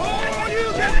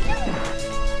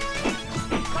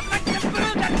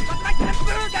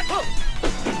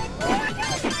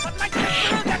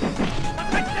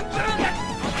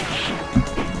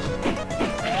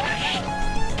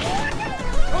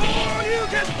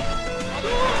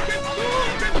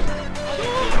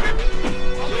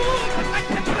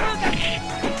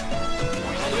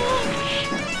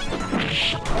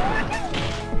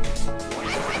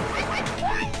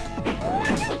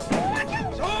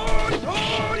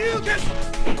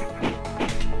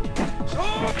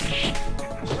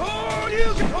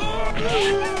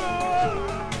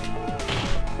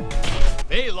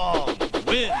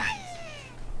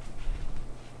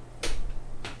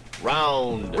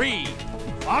 Round 3.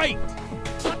 Fight!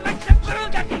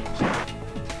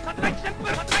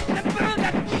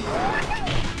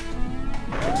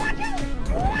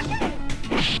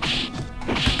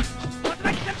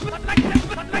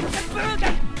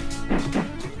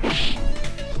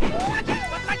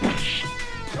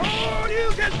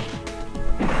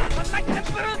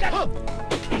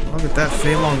 Look at that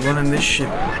Fei Long running this shit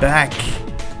back.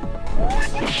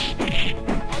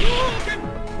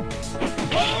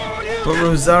 But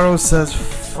Rosario says,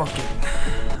 fuck it.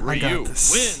 I got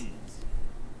this. Wins.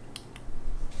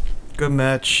 Good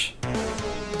match.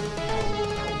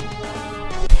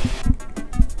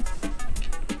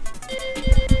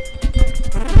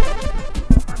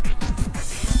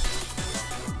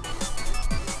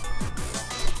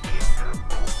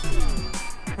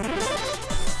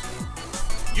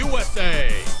 USA.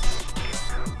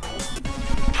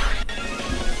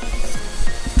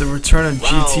 The return of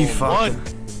GT Falcon.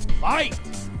 Fight!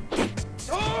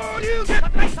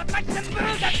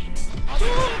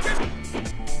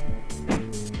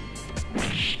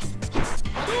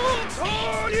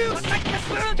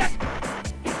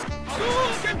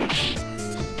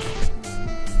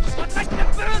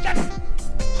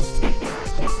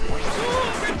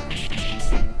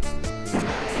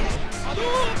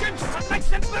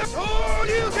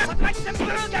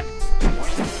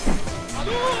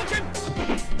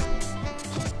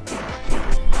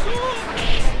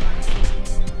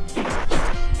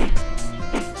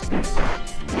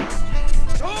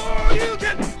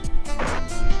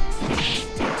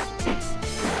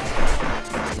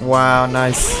 Wow,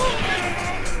 nice.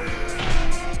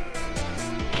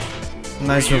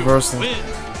 Nice reversal. Win.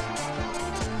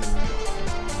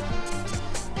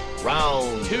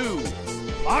 Round 2.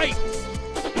 Fight!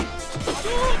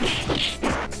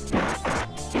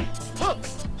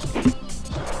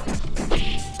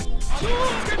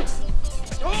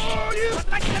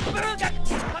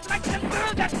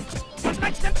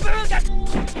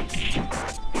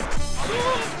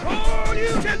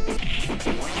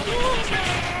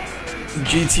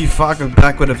 GT Falcon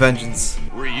back with a vengeance.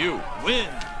 Ryu win.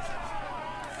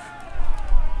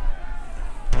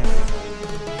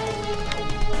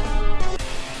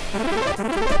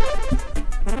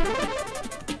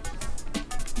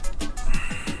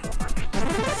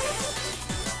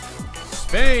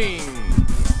 Spain.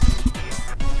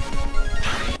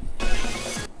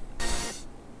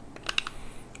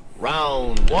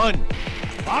 Round 1.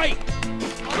 Fight.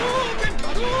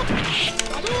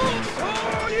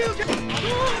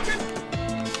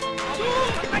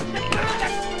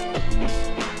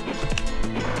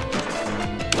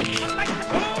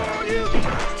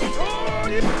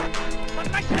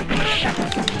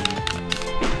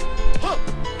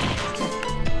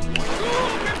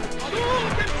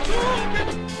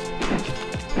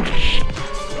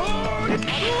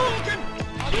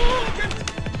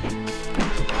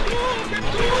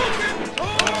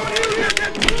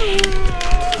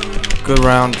 Good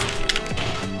round.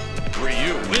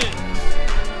 Ryu win.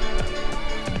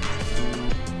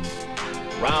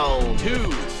 Round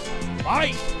 2.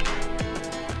 Fight.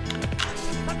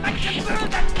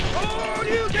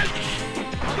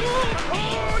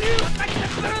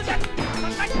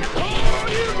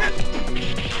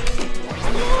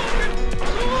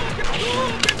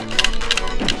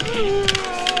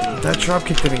 That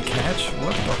dropkick didn't catch?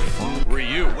 What the fuck?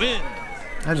 Ryu win.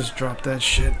 I just dropped that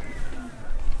shit.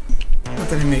 That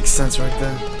didn't make sense right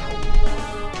there.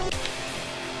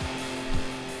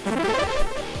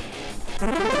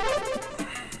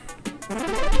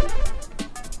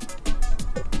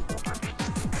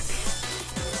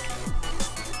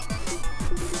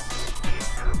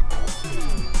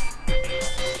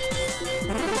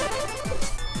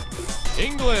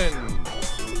 England.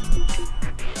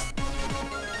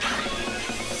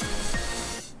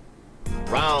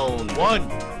 Round 1.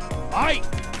 Fight.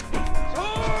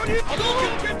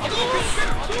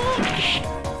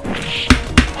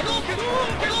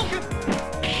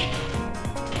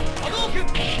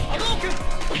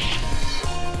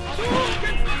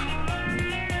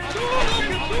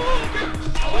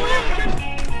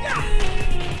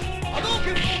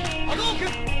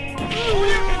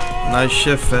 Nice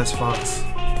shift, Fast Fox.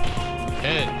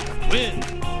 10. Win.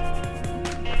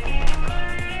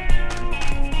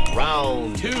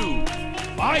 Round 2.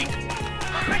 Fight.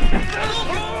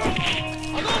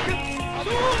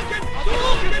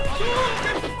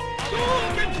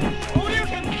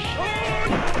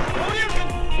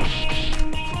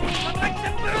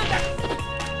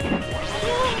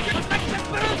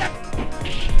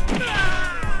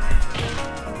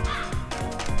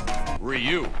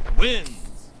 Ryu wins.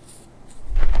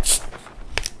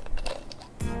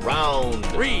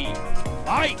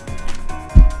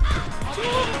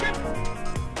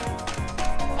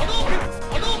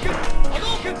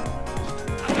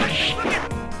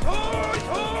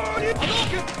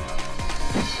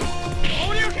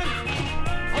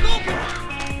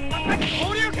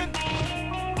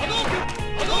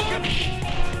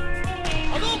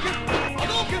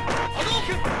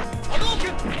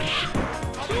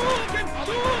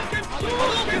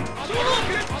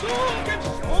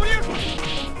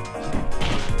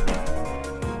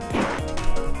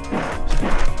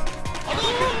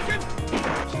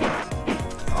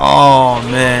 Oh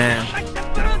man.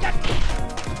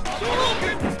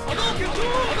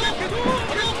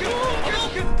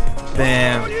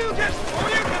 Damn.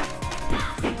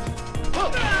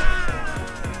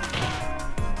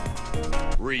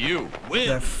 Ryu win.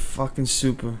 That fucking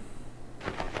super.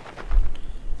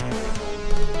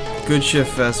 Good shit,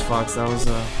 Fast Fox. That was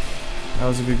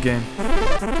a good game.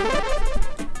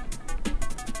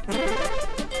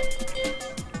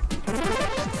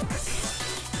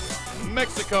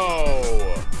 Mexico.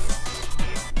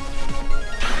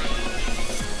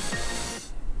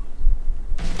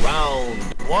 Round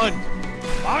 1.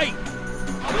 Fight.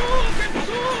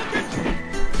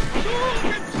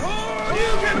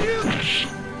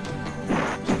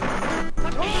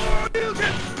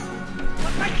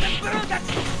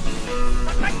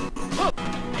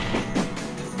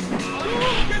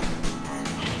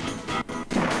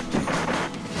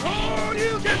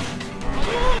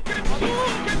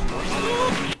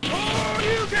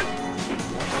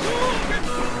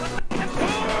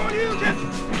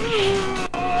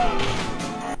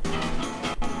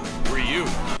 Ryu.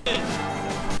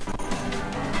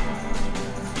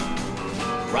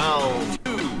 Round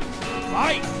 2.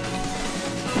 Fight.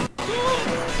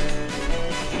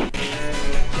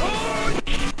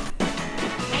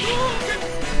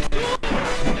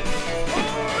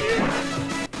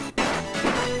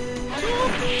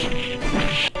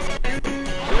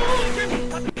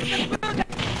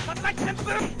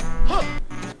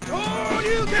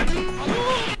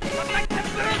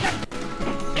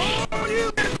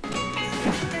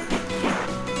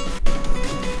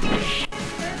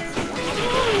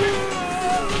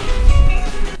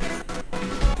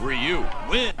 Ryu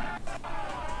win.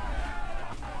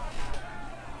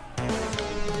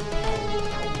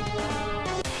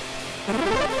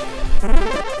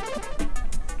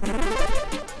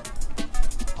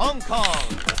 Hong Kong.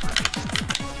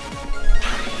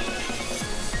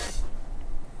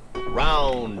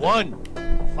 Round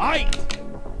 1. Fight.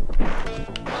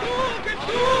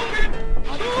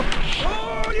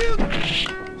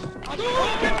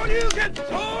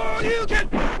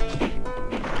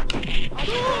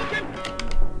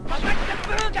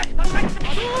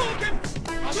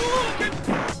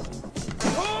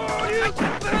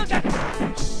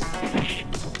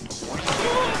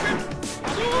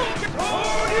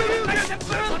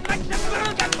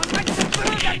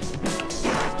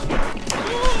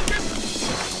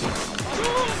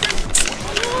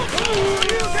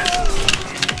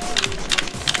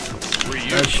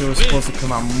 That shit was supposed to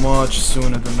come out much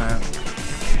sooner than that.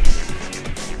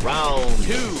 Round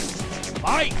 2.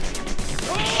 Fight.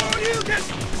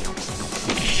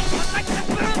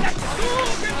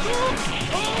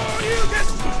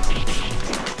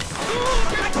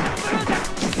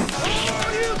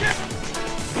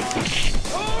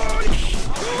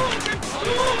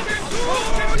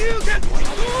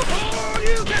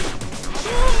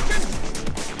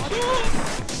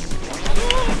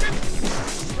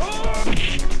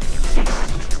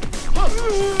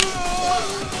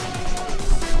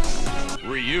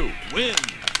 Ryu win.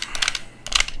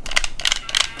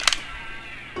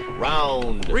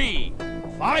 Round 3.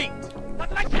 Fight.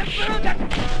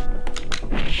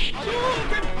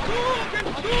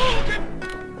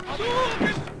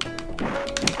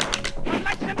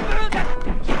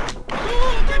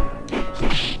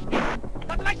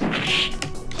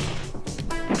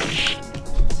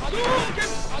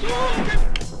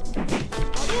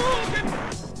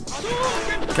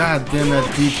 God damn, that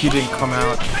DP didn't come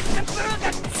out.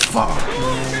 Fuck,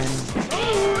 man.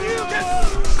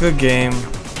 Good game.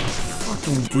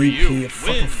 Fucking DP, a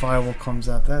fucking firewall comes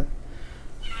out. That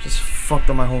just fucked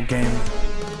up my whole game.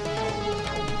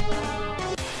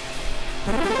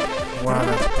 Wow,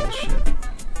 that's bullshit.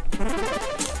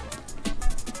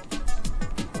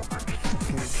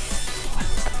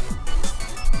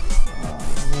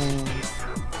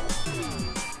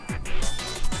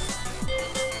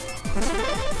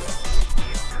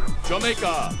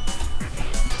 Jamaica.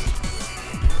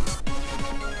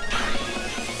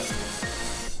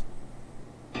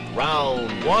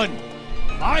 Round 1.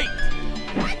 Fight.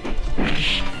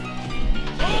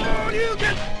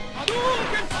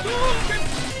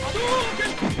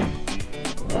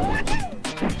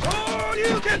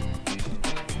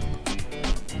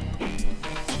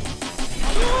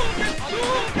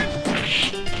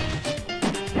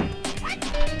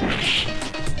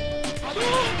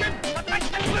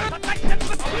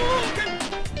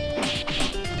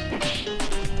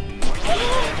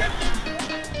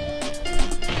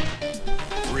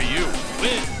 Ryu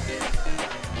wins.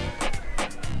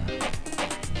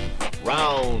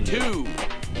 Round 2.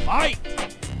 Fight.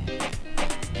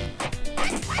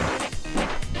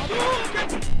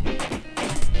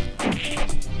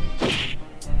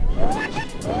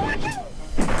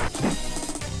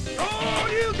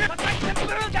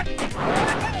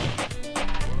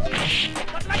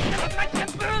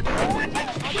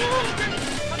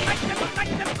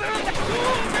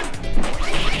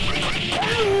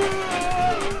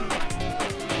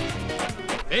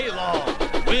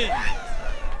 Vega wins.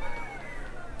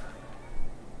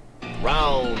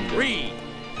 Round 3.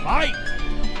 Fight.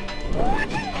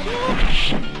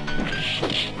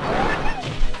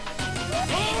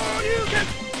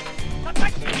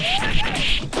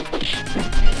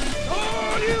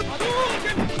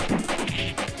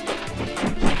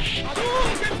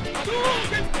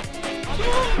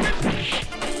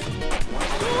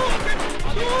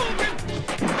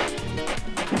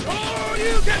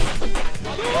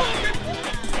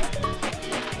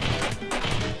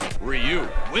 Ryu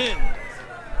wins.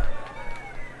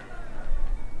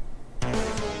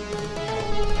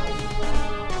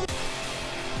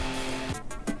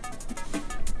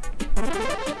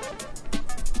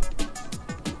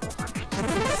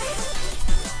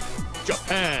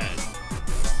 Japan.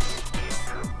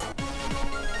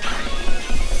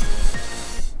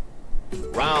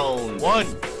 Round 1.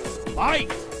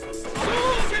 Fight.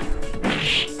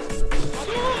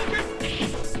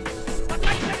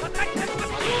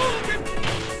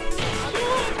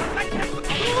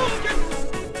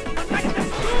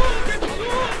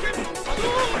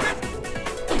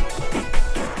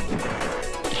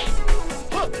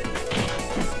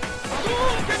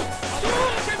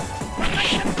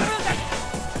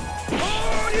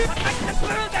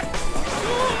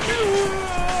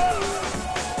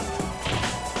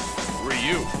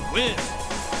 Ryu wins.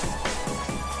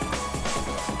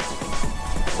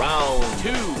 Round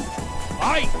 2.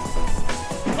 Fight.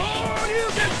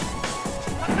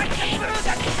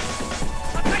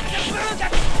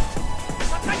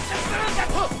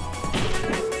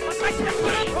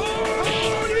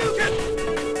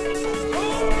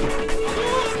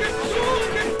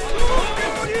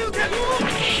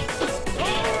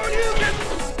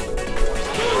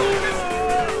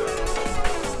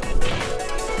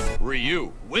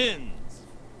 Ryu wins.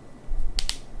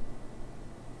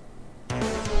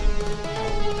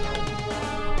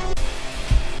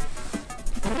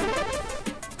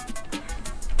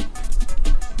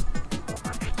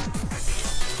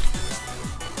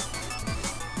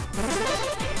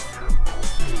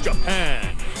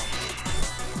 Japan.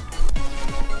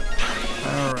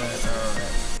 All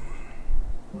right.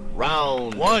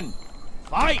 Round 1.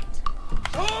 Fight.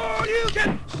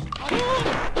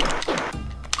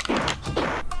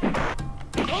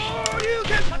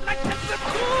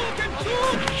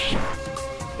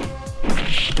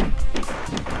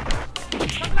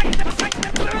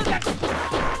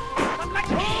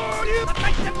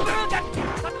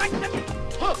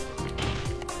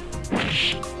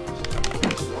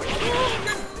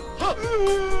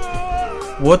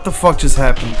 What the fuck just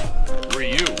happened?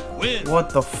 Ryu wins. What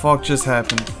the fuck just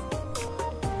happened?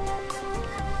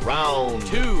 Round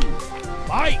 2.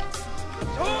 Fight.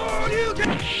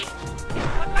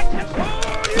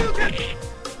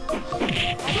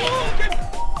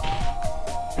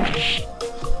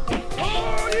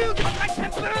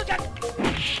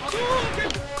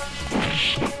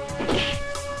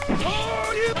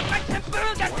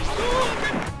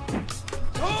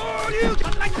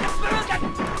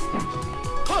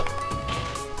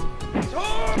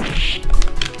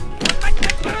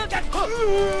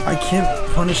 I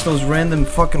can't punish those random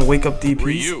fucking wake up DPs.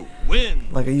 Ryu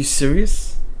wins. Like, are you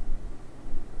serious?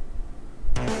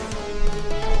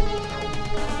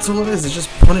 That's all it is. It's just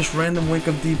punish random wake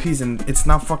up DPs and it's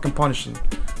not fucking punishing.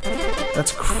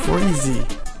 That's crazy.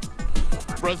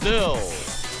 Brazil.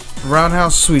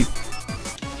 Roundhouse sweep.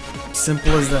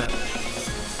 Simple as that.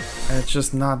 And it's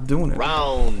just not doing it.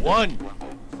 Round 1.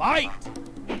 Fight.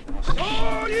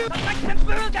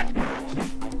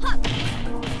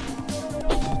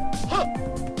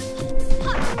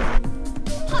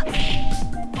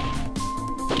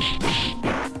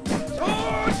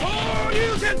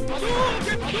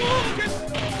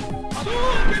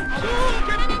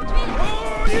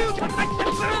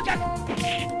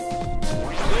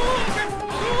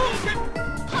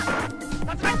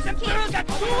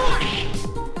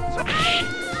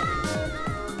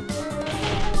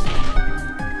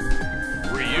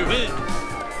 Ryu wins.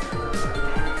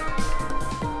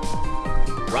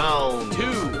 Round 2.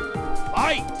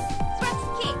 Fight.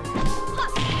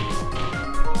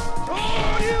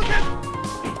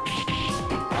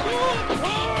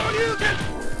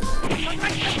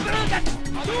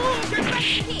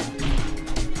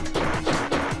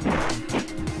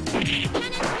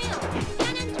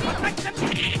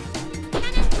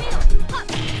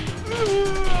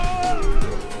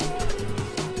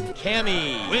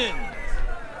 Cammy wins.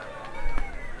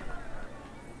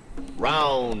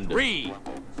 Round 3.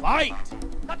 Fight.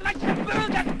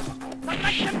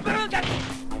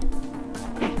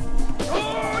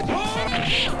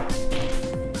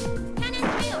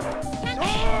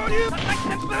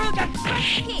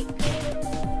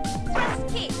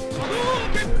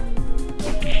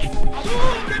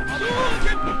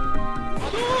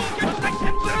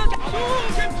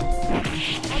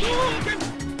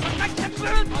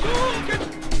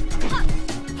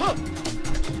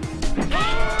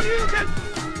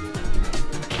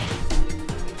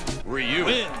 Ryu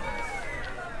wins.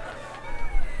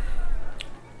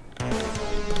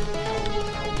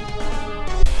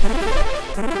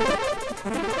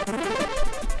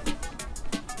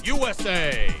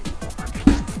 USA.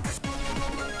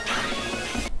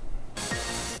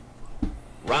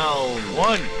 Round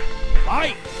 1.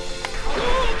 Fight.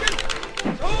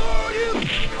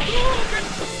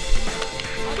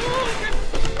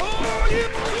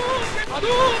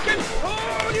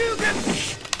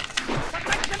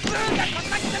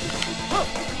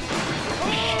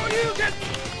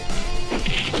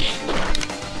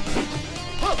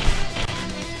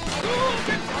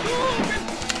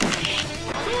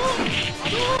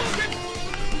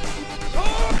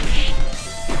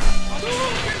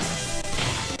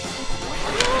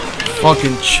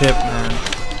 Fucking chip, man.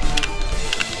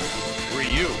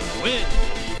 Ryu wins.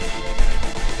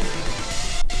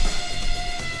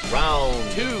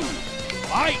 Round 2.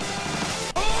 Fight.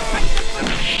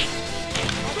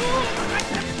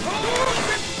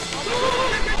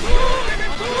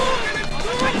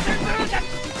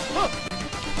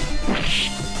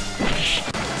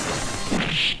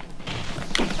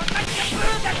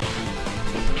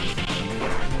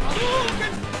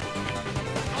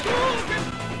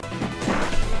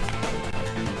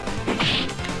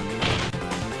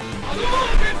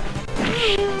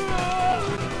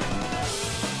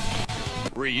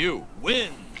 Ryu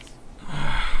wins.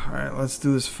 Alright, let's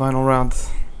do this final round.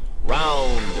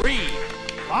 Round 3.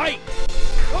 Fight.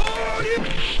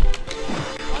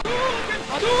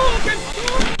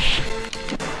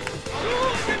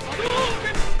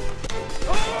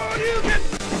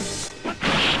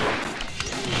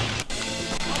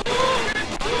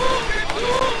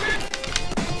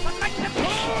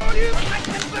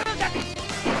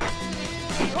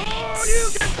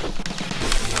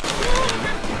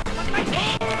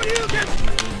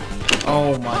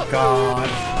 Oh my god.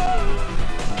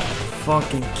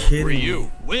 Fucking kidding Ryu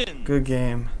me. wins. Good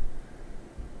game.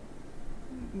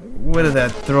 Where did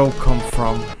that throw come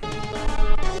from?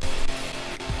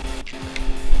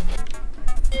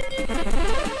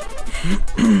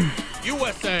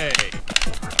 USA.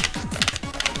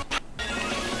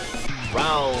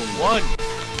 Round 1.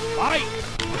 Fight.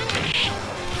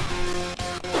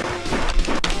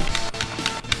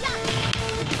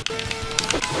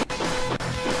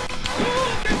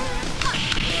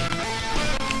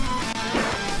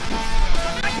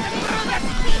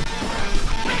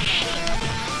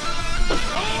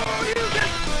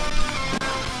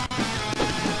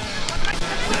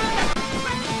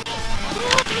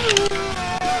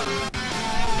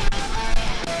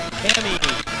 Cammy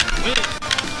wins.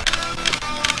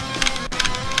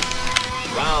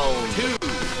 Round 2.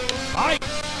 Fight.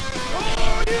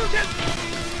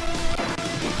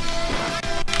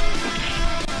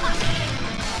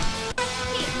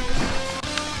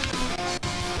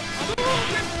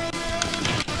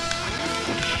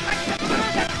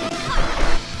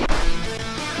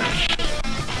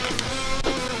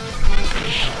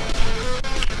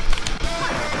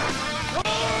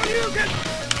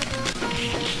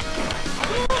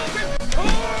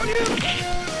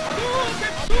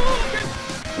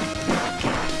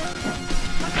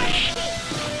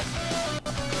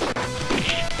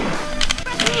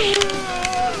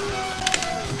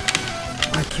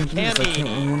 I can't believe I can't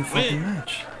win one fucking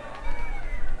match.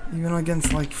 Even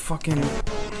against like fucking...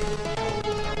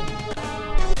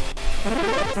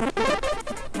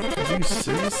 Are you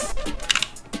serious?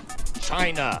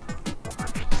 China.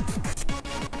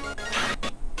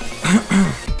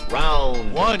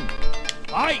 Round 1.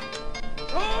 Fight!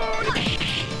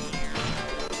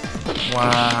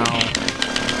 Wow.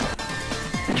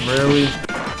 Really?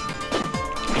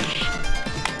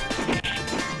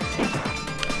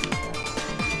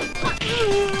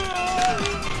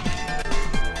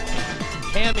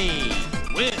 Cammy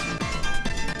wins.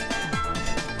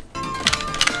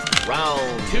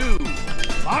 Round 2.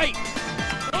 Fight!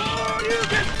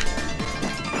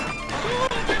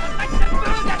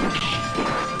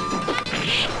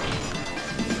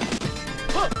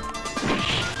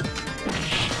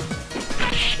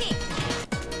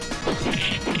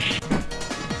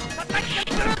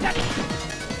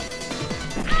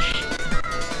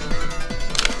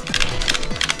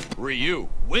 Ryu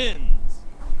wins.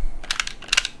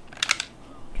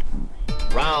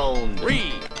 Round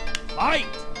 3. Fight!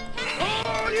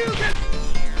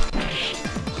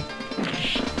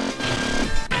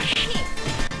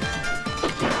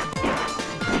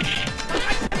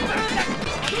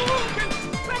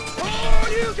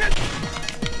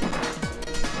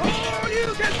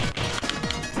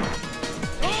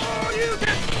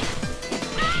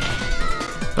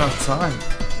 About time.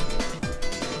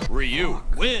 Ryu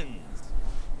wins.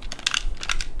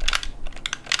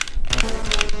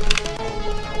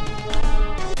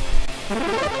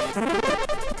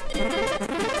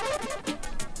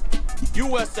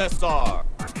 USSR.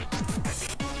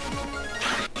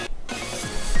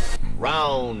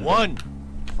 Round 1.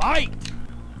 Fight!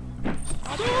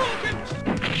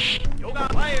 Yoga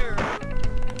fire!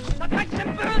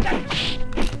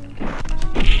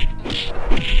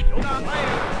 Yoga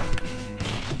fire!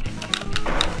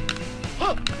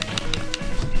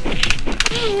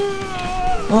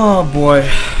 Oh boy.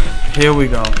 Here we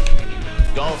go.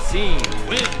 Dalcine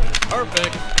wins.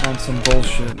 Perfect. On some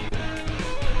bullshit.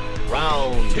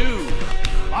 Round 2.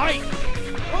 Fight!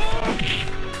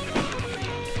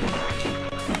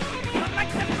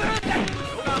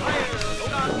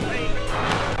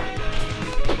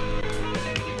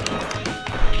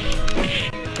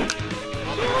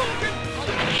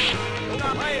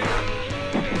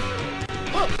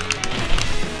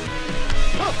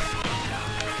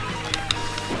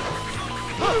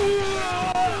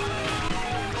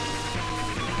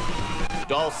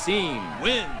 Dalcine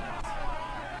wins.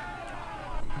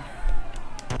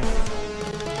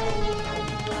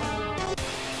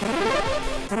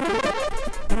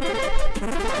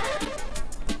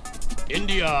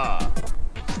 India.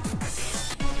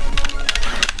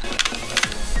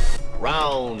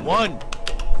 Round 1.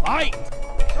 Fight!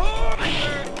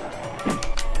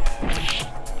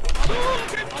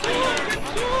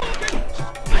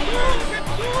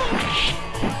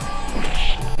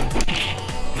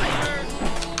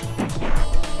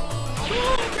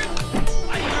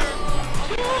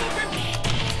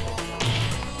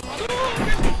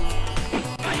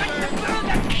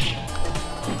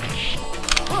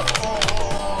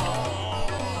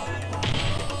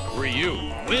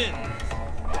 Ryu wins.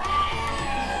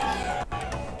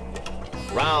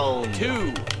 Round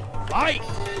 2. Fight!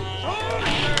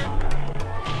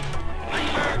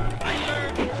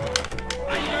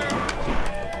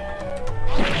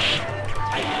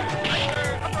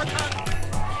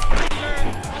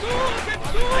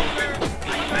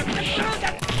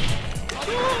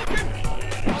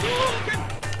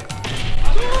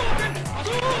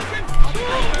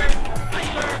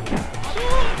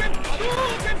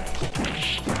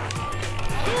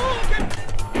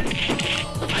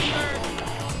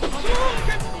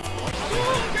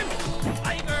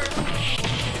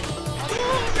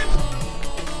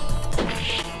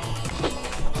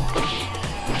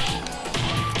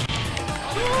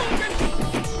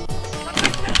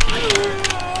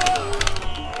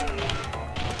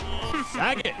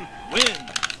 Sagat wins.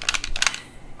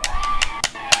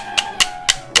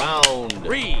 Round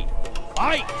 3.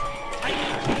 Fight!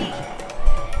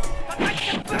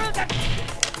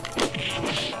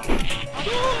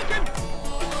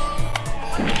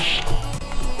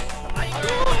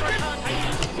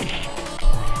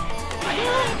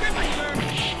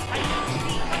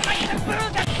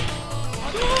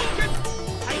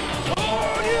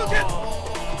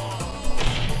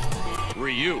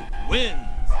 Ryu wins.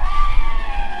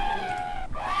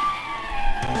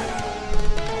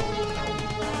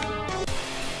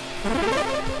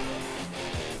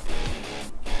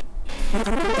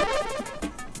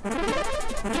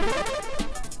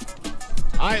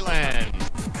 Thailand.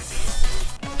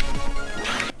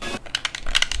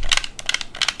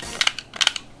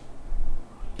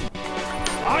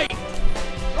 Fight!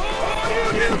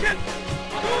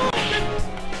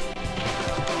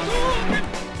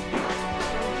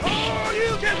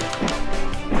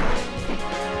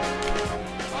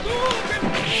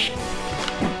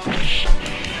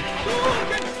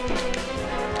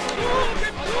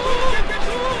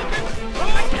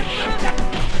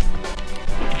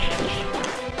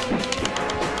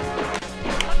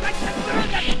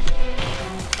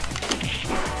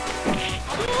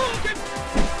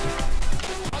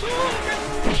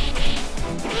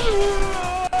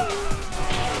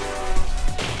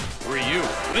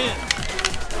 wins.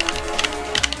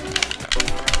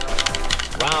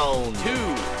 Round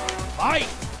 2. Fight!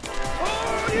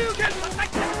 Oh, you get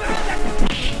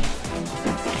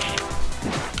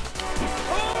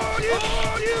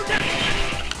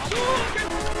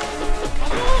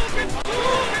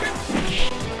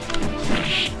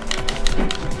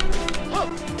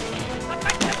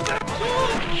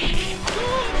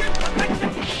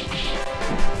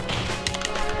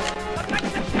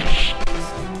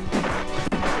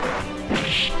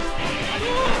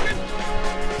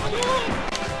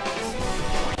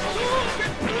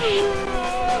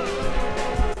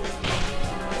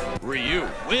Ryu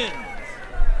wins.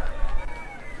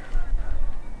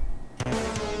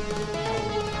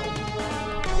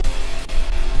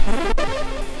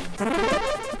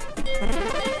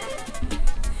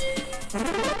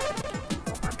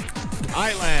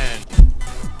 Island.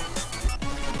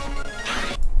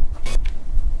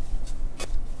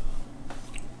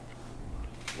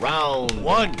 Round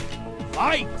 1.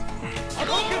 Fight.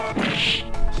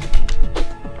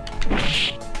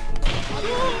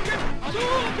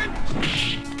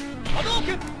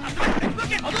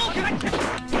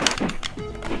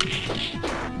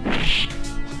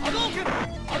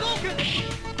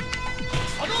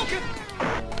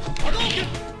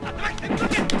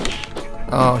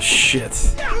 Oh shit.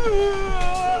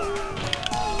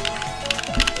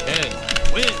 And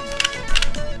win.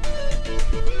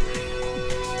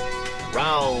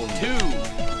 Round 2.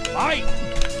 Fight.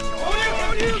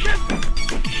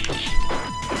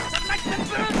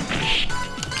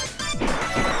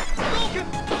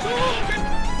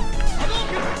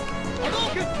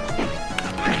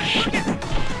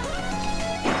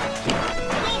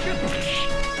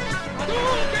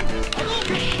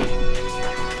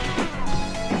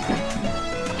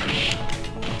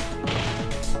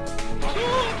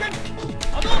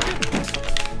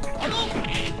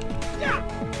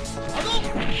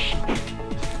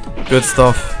 Good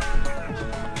stuff.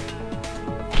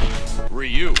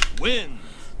 Ryu wins.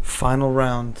 Final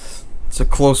round. It's a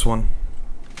close one.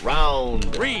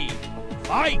 Round 3.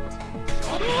 Fight.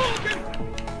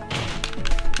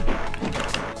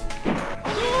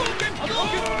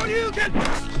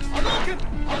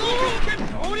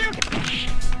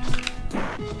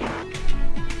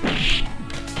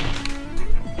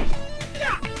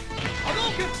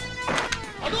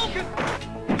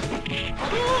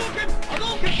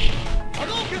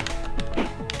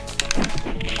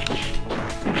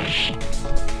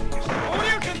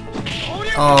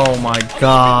 Oh my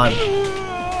god.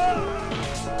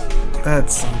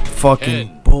 That's some fucking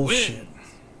And bullshit. wins.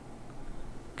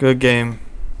 Good game.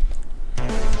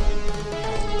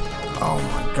 Oh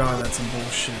my god, that's some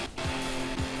bullshit.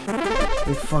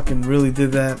 They fucking really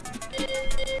did that.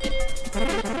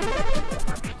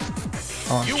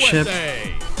 On chip.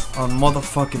 USA. On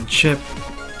motherfucking chip.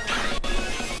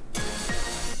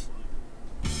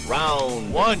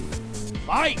 Round 1.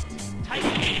 Fight.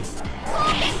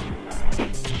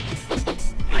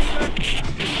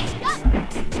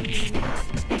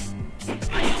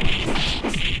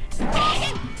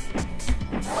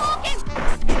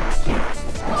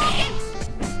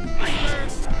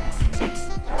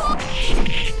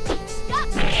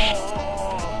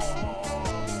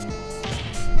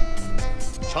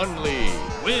 Chun-Li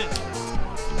wins.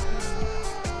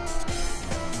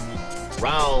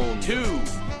 Round 2.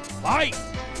 Fight.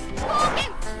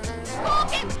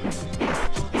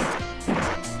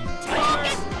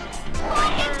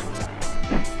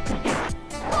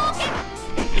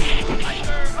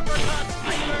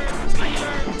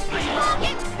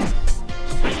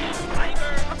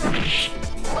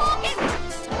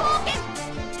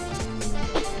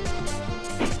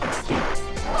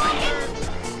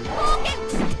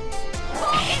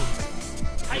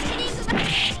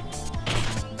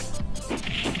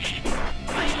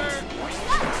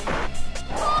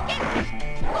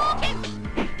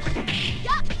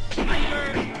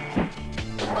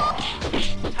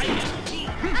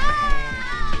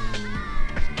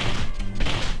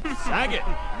 Sagat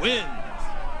wins.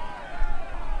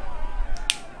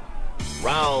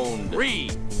 Round 3.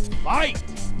 Fight.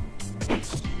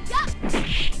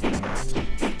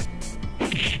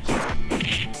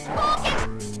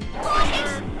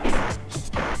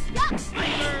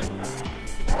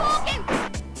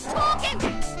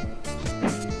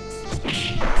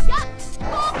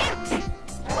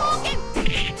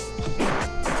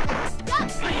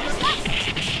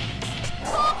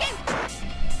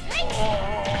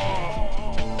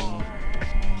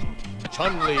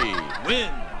 Chun-Li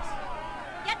wins.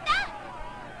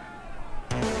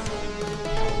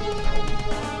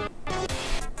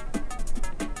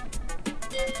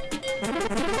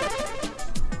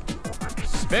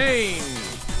 Bane.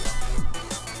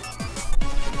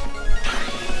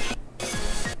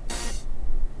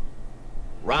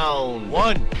 Round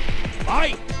 1.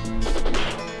 Fight.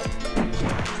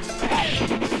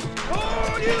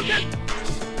 Oh, you can.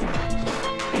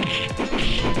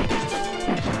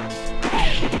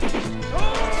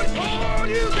 Oh,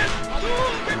 you can.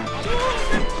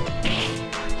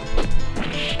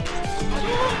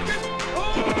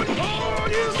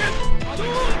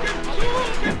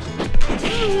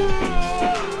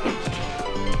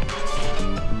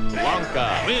 Blanka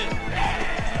Win.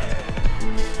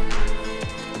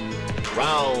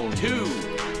 Round 2.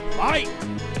 Fight.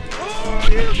 Oh,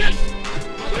 you can.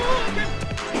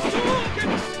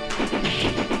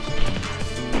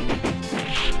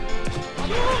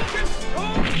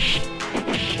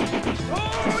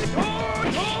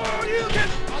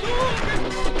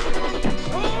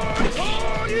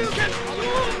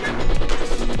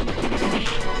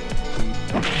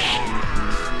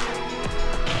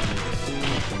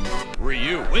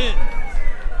 Ryu Win.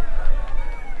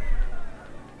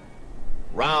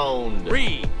 Round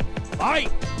 3.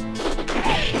 Fight.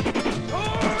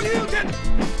 Oh, you can.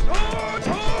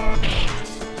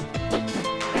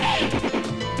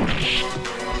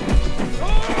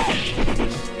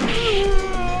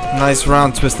 Nice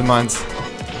round, Twisted Minds.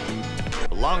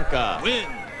 Blanka Win.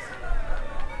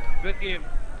 Good game.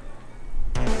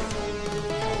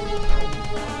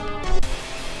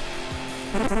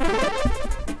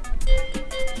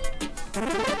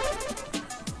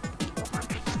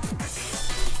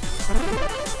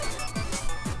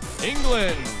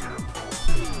 England.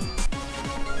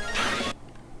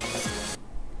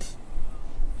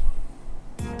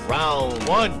 Round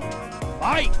 1.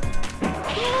 Fight.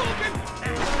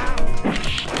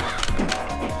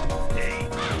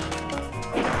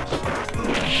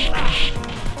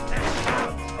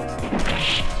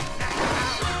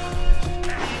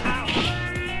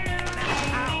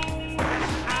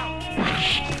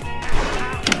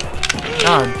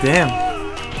 God damn.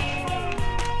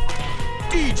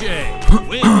 DJ.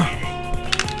 Win.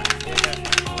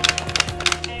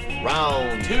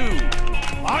 Round 2.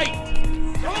 Fight.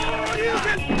 Oh, you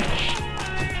can.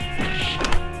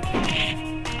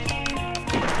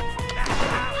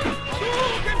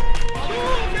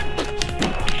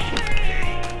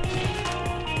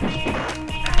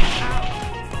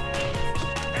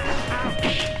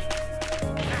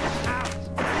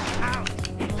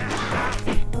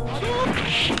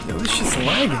 Yo, this shit's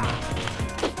lagging.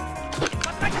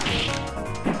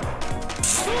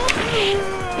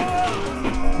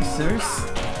 You serious?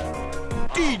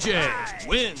 DJ.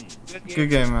 Win. Good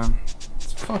game, man.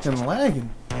 It's fucking lagging.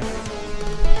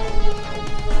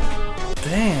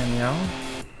 Damn, yo.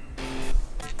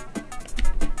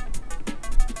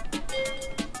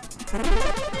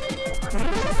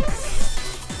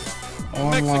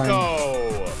 Online. Mexico.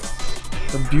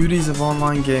 The beauties of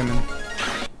online gaming.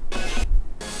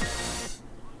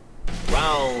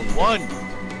 Round 1.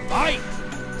 Fight.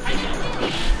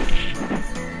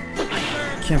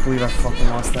 Can't believe I fucking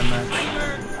lost that match.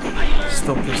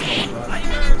 Still pissed off about it.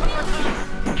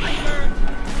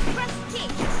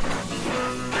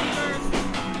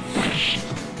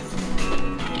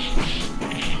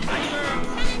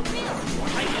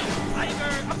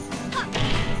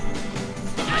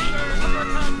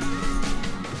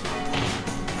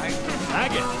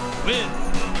 Sagat. Win.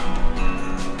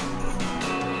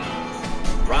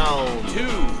 Round 2.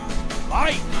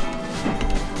 Fight.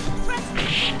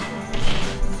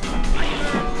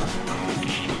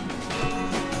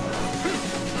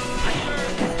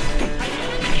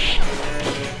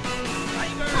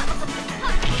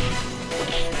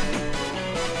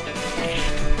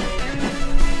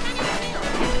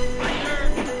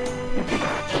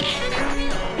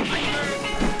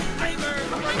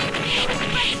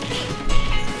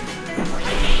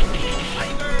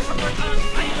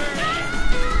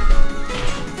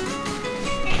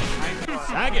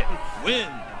 Sagat wins.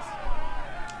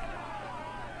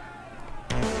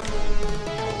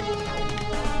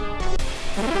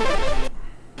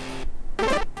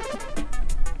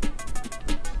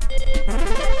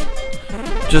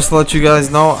 Just to let you guys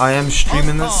know, I am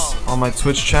streaming this on my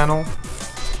Twitch channel,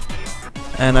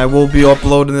 and I will be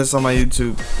uploading this on my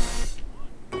YouTube.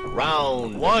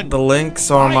 Round 1. The links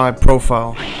are on my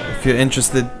profile if you're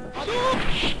interested.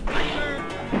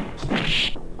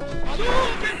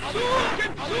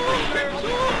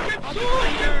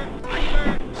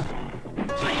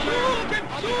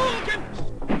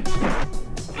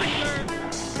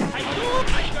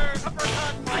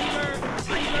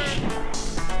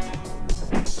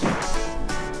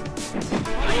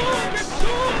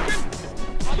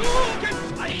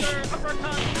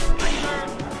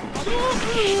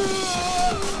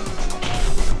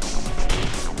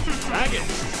 Sagat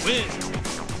wins.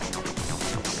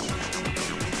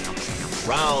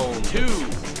 Round 2.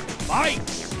 Fight.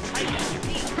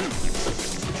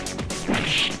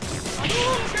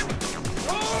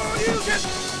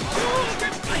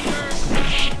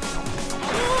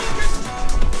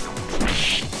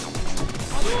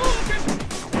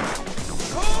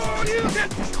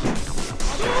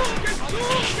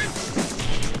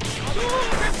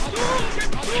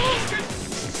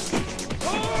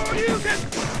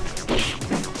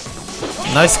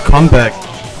 Nice comeback.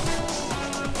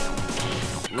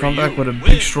 Comeback with a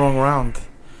big strong round.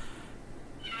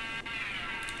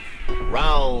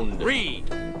 Round 3.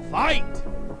 Fight.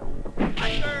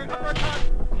 Tiger, uppercut.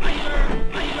 Tiger,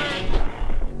 tiger.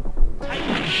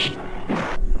 Tiger.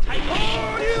 Tiger.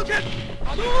 Hadouken.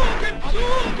 Hadouken.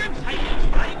 Hadouken.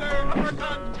 Tiger,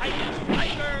 uppercut. Tiger,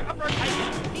 tiger, uppercut.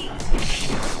 Knee.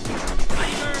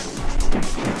 Tiger.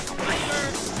 Tiger.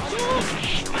 Hadouken.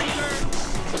 Tiger.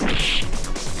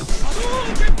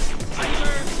 Hadouken.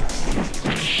 Tiger.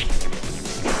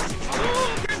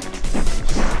 Hadouken.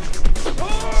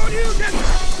 Hadouken.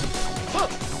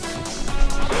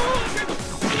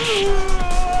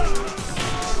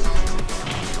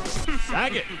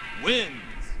 Sagat wins.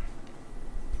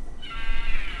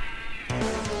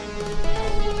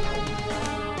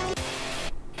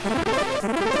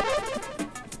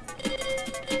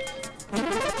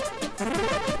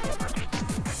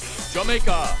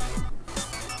 Jamaica.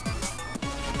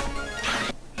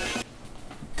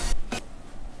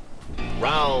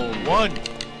 Round 1.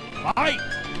 Fight.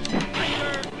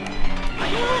 Tiger.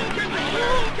 Hadouken.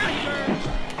 Hadouken.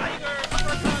 Tiger,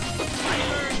 uppercut.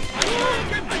 Tiger.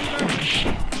 Hadouken. Tiger.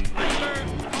 Tiger.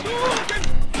 Hadouken.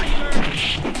 Tiger.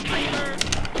 Tiger. Tiger.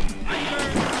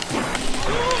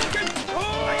 Hadouken.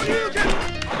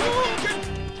 Hadouken.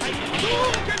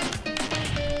 Hadouken.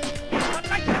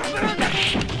 Tiger.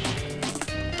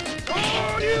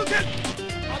 Hadouken.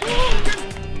 Hadouken.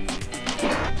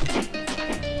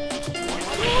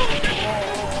 Hadouken.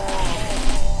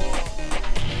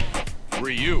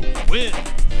 Ryu wins.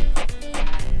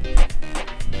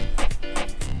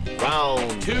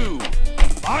 Round 2.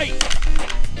 Fight.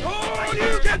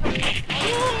 Hadouken.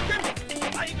 Hadouken.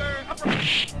 Tiger,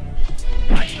 uppercut.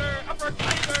 Tiger, upper,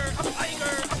 tiger, up,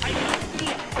 tiger, up, tiger.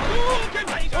 Hadouken.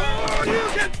 Tiger.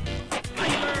 Hadouken.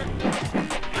 Tiger.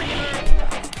 Tiger. Tiger.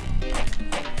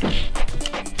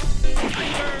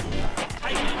 Tiger.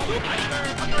 Tiger,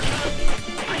 uppercut.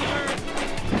 Tiger.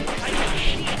 Tiger. Uppercut.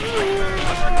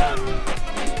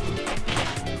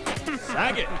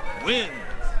 Sagat wins.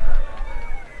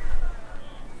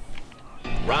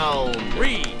 Round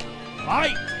 3.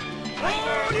 Fight.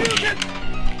 Hadouken.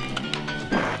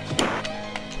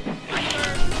 Tiger.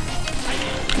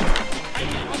 Tiger.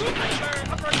 Tiger.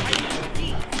 Upper, tiger.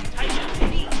 Knee. Tiger.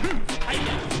 Knee.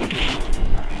 Tiger. Knee.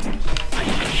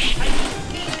 Tiger. Tiger.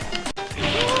 Knee.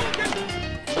 Hadouken.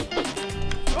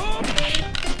 Oh. Tiger.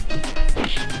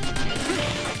 Tiger.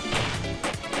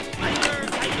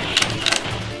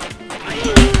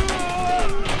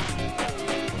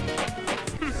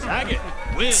 Sagat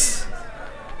wins.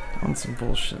 On some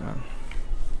bullshit, man.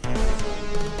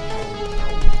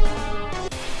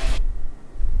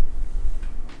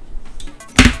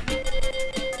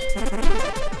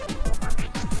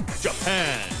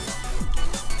 Japan.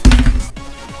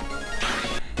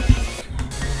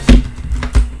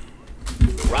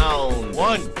 Round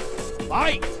 1.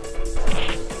 Fight.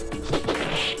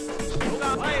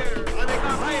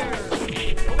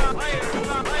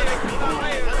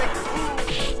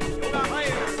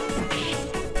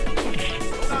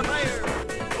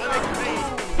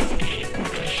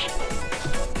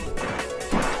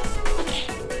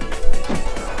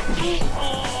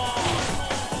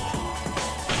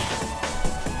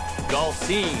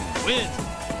 Dalsim wins.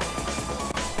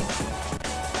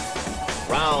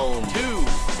 Round 2.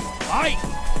 Fight.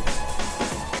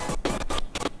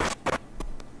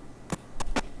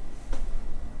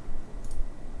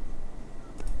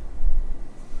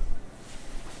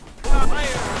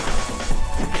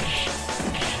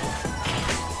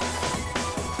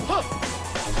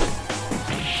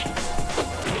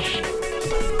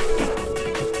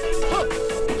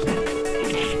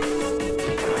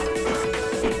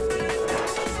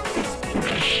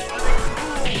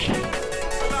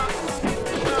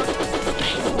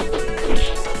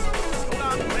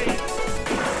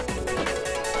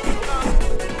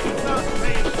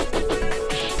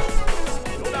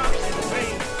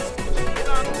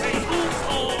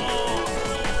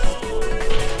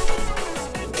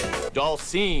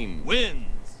 Dalsim wins.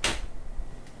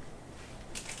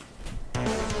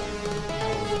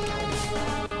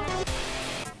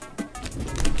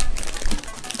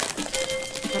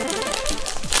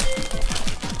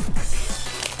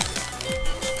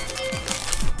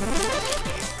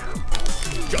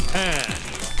 Japan.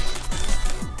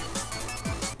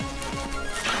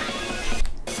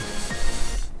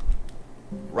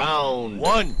 Round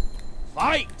 1.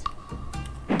 Fight.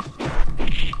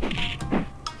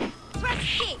 Thrust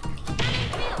kick. Cannon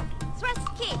drill. Thrust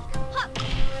kick. Hop.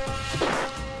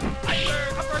 Eiler,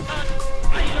 uppercut.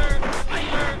 Eiler,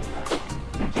 Eiler.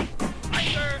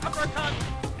 Eiler, uppercut.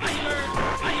 Eiler,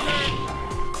 Eiler.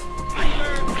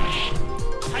 Eiler.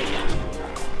 Eiler.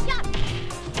 Yup.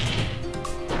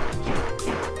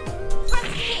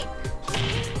 Thrust kick.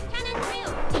 Cannon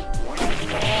drill.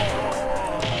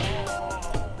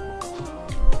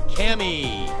 Cammy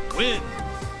wins.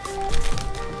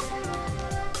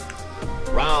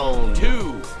 Round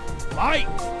 2. Fight.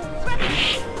 Thrust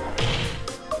kick.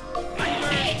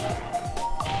 Eiler.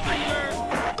 Eiler.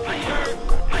 Eiler.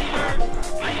 Eiler.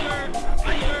 Eiler.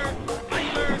 Eiler.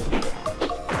 Eiler.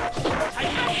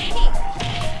 Eiler.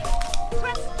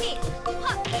 Thrust kick.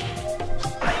 Hop.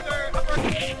 Eiler, uppercut.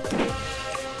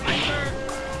 Eiler.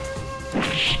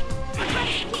 Thrust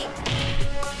kick.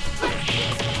 Thrust kick.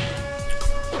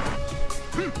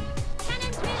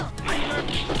 Cannon drill. Eiler.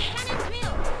 Cannon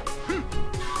drill.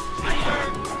 Eiler.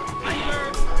 Eiler.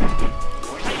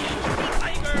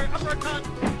 Eiler, uppercut.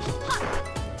 Hop.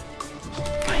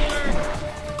 Eiler.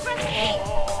 Thrust kick.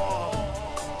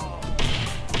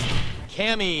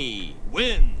 Cammy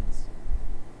wins.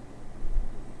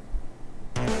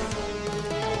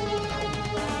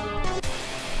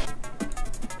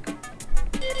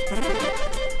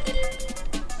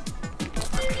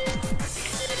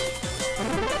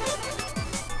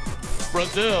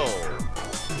 Brazil.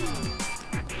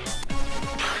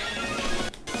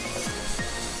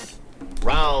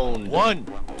 Round 1.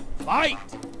 Fight.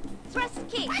 Thrust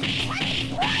kick.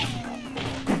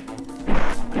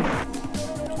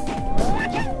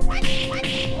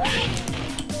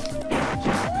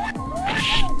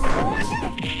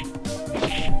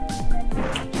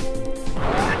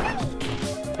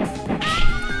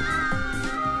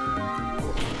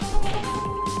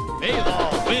 Vega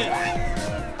wins.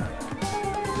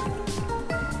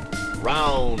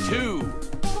 Round 2.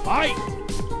 Fight.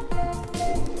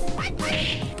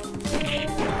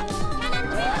 Cannon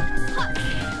drill. Hop.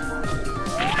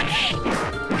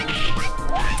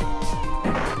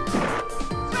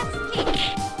 Thrust kick.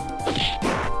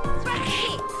 Thrust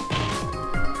kick.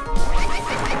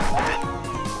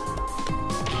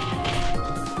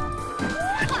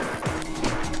 Hop.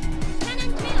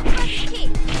 Cannon drill. Thrust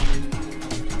kick.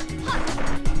 Hop.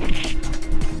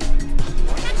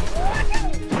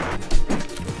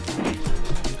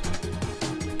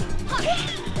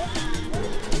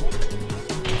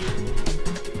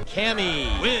 Cammy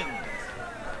wins.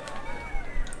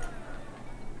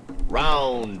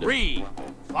 Round 3.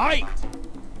 Fight.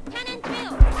 Cannon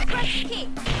drill. Thrust kick.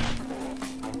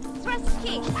 Thrust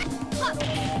kick. Hop.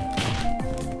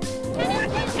 Cannon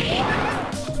drill.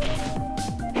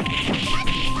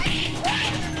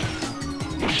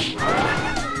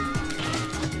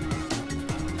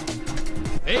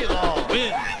 Vega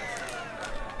wins.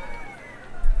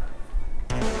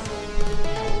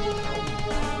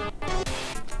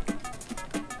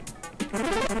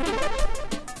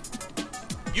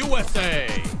 USA.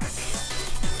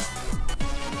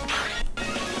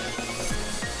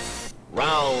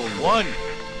 Round 1.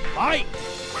 Fight.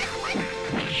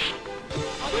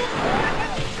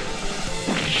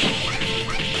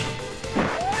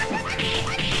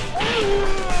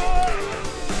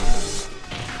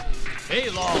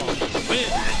 Vega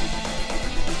wins.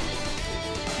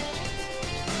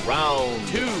 Round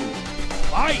 2.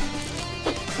 Fight.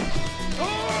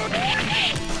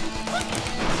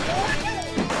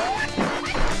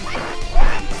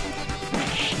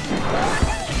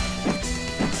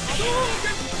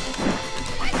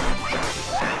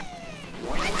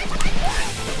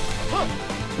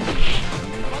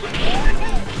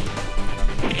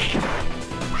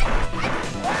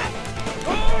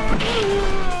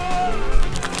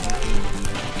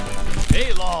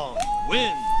 Vega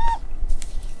wins.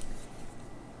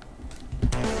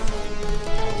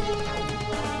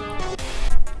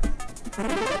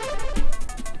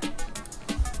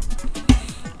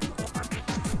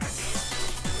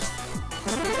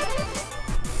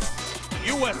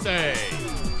 USA.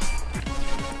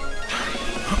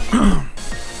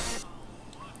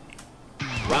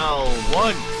 Round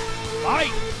 1.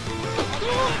 Fight.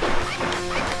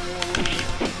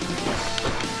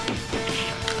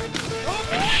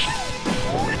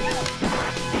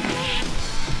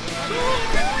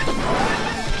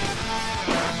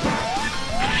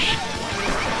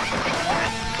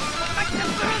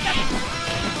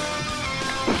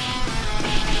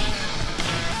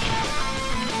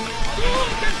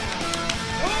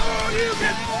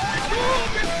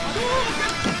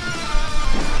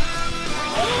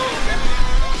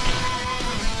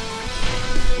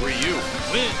 Ryu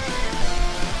wins.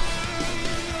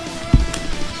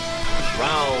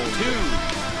 Round 2.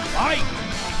 Fight.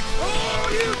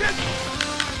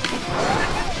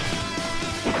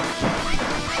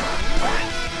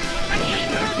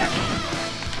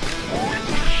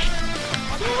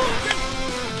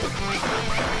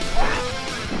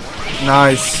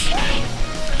 Nice.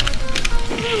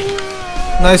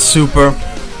 Nice super.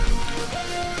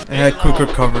 It had quick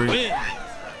recovery. Win.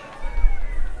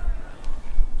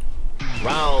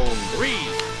 Round 3.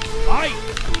 Fight.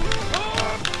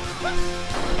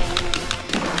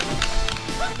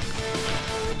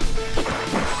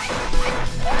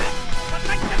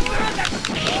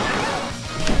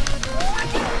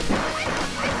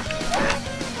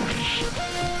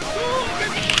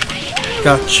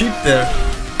 Got cheap there.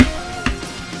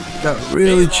 Got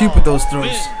really cheap with those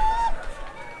throws.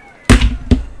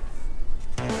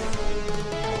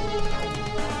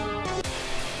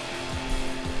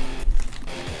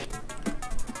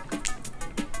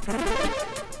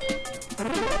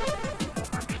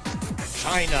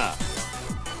 China.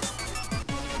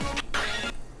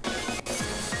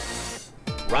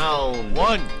 Round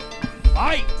 1.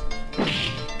 Fight.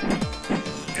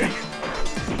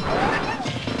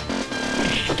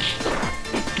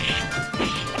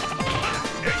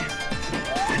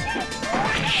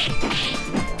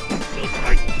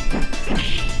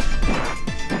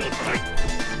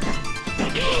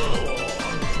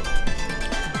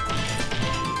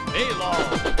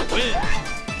 Win.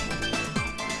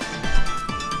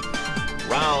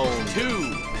 Round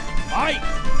 2. Fight.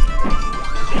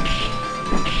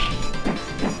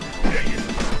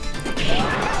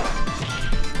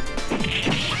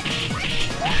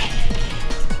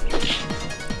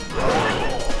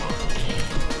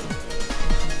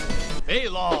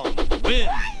 Long win.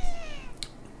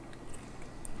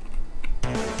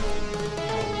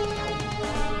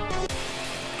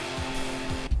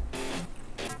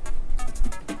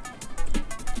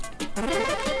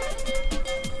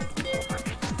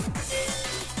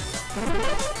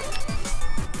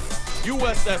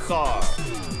 USSR.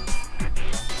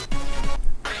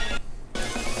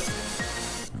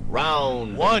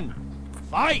 Round 1.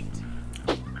 Fight.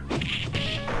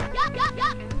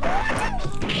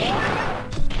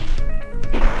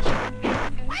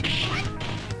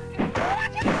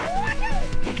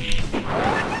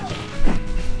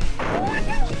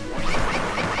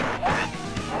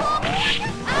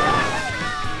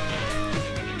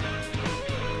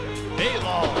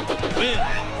 Win.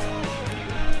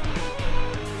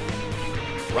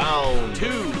 Round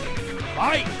 2.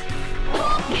 Fight.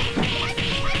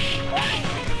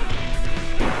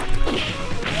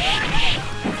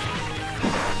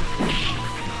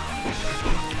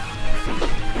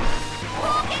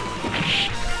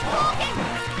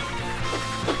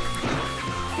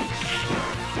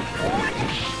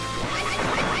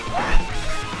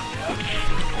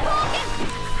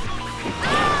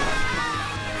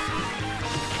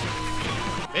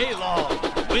 Long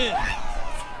win.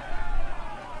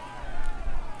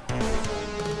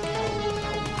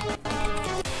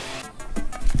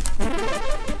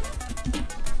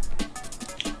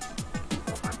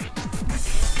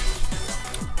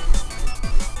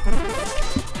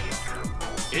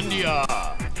 India.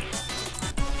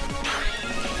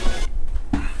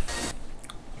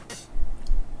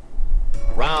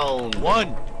 Round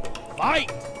 1.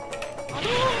 Fight.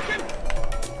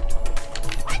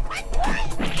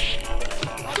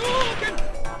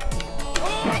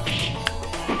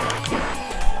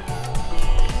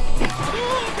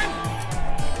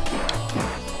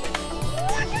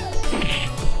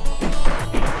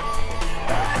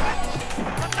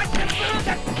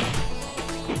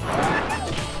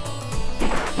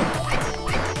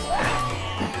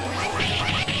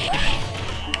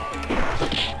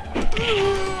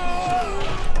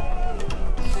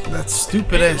 That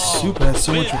stupid ass super has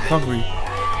so much recovery.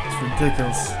 It's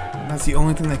ridiculous. That's the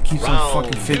only thing that keeps on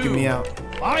fucking faking me out.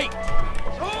 Fight!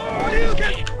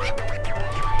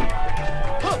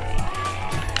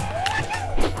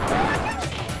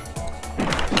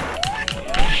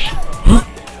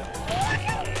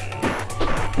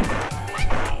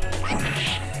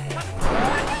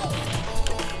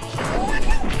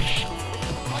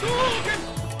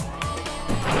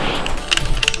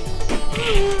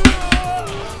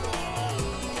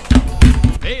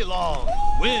 Long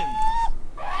wins.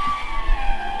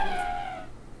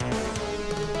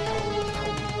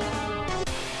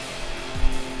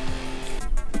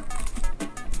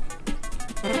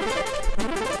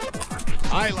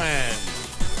 Thailand.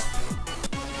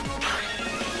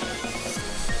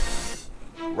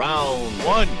 Round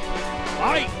 1.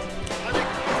 Fight!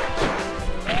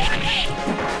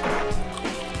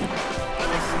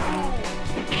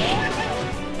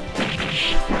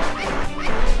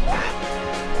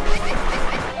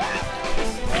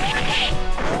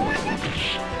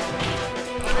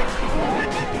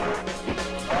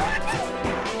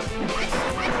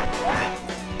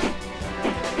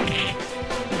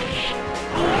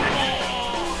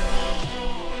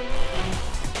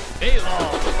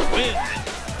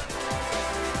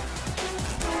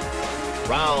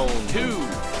 Round 2.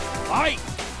 Fight!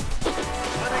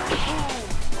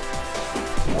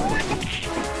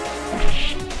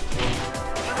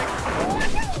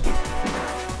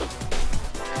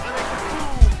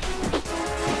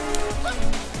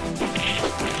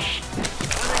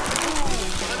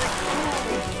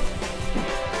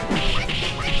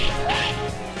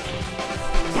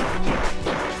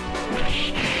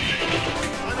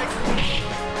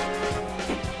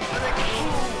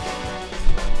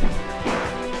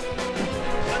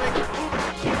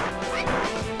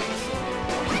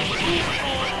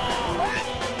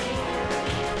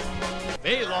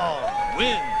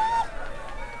 Win!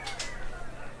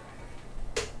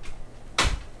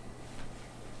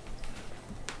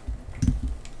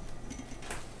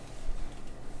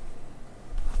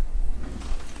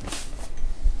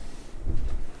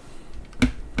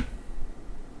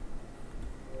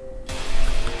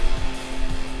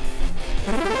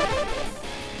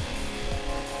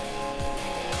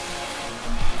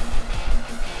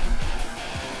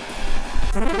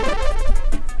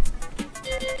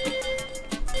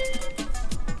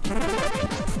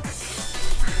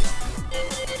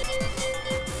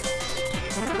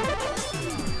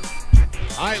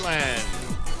 Island.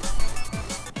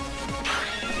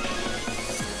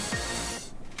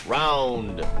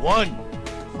 Round 1.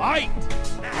 Fight!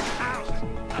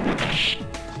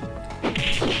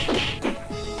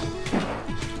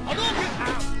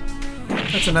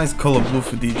 That's a nice color blue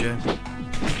for DJ.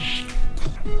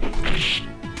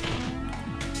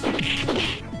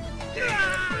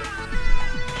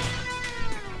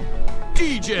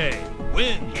 DJ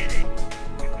wins.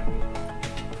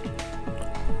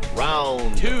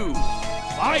 Round 2.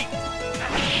 Fight!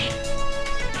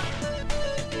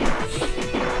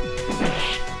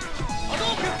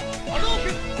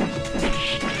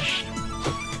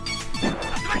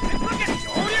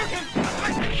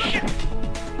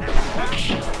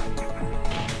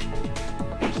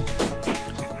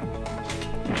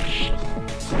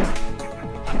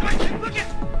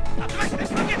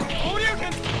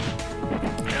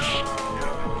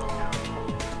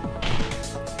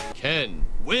 Ken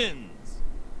wins.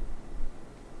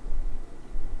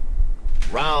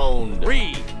 Round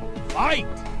 3. Fight!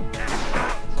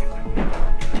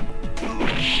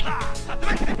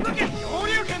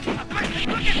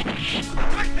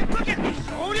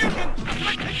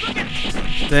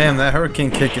 Damn, that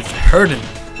hurricane kick is hurting.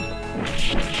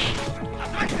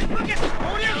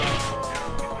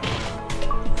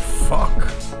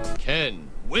 Fuck.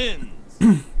 Ken wins.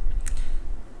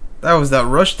 That was that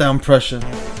rushdown pressure.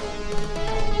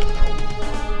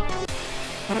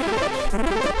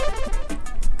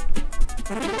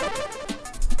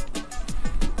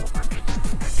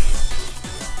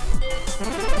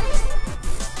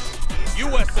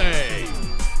 USA.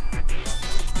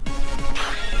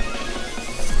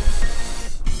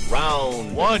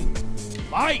 Round 1.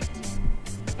 Fight!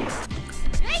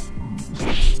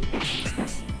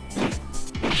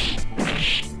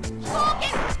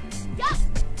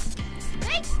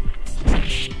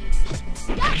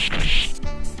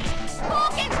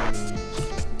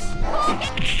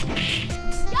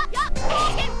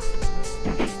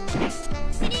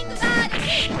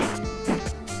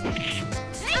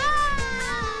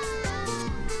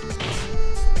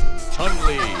 Chun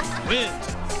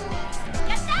wins.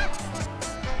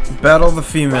 Battle the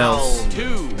females. Round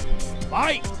 2.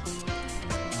 Fight!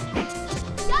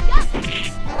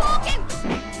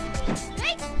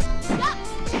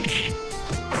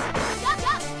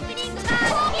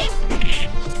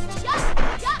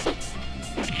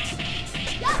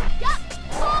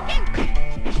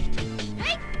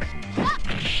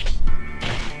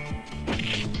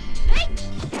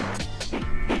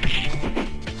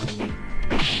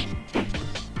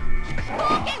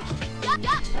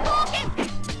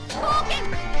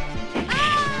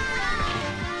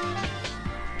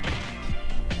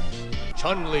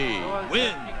 Chun-Li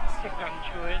wins.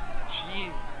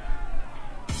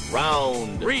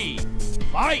 Round 3.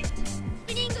 Fight!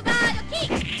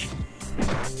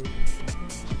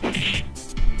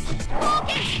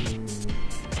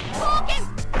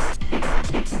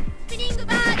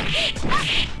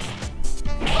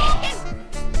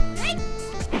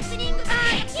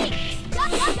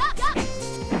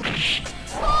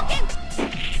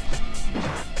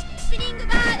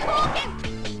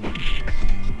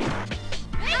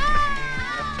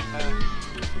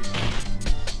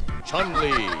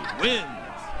 Chun-Li wins.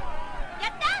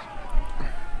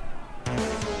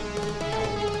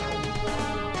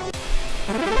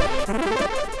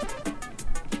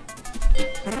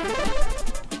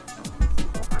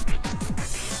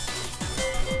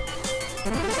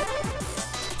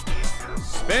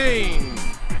 Spain.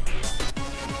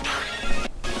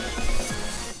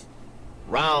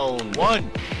 Round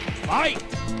 1. Fight.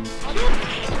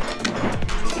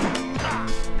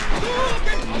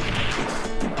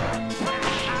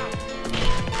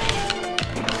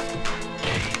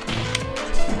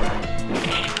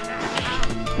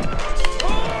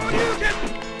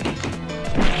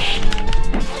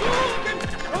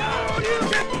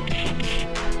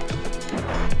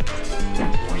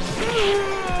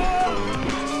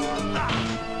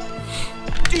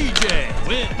 DJ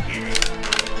wins.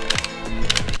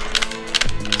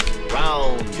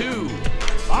 Round 2.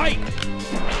 Fight.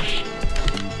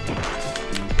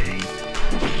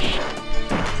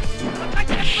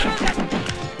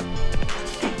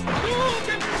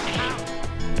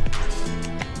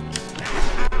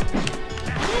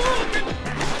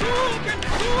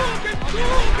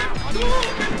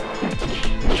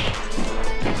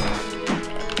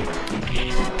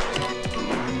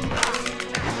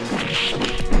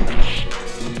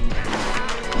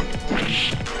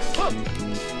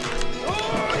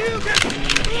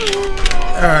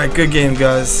 Alright, good game,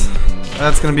 guys.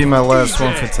 That's gonna be my last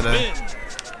one for today.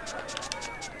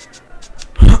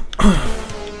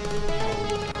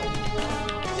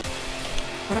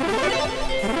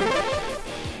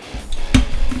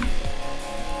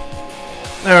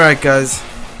 Alright, guys.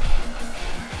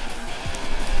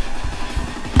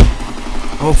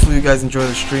 Hopefully you guys enjoy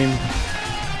the stream.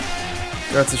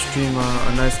 Got to stream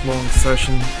a nice long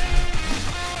session.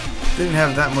 Didn't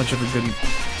have that much of a good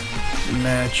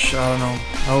match. I don't know.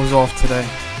 I was off today.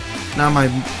 Not my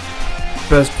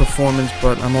best performance,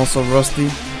 but I'm also rusty.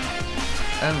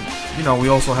 And, you know, we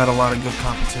also had a lot of good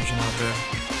competition out there.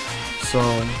 So,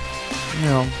 you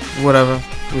know, whatever.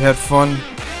 We had fun.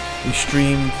 We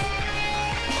streamed.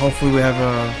 Hopefully we have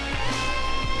a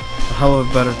hell of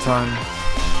a better time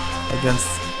against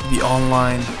the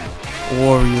online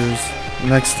warriors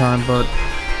next time. But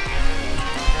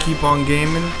keep on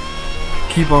gaming.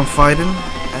 Keep on fighting.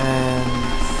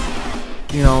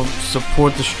 And, you know,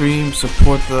 support the stream,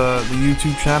 support the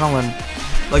YouTube channel, and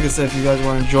like I said, if you guys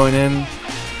want to join in,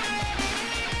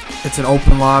 it's an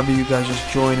open lobby. You guys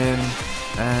just join in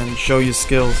and show your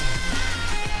skills.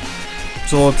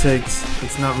 That's all it takes.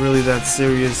 It's not really that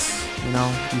serious, you know.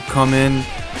 You come in,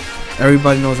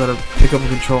 everybody knows how to pick up a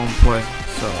control and play,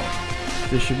 so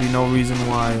there should be no reason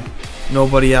why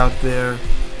nobody out there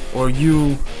or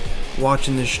you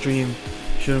watching this stream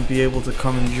shouldn't be able to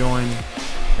come and join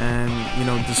and, you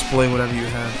know, display whatever you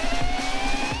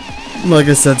have. Like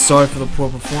I said, sorry for the poor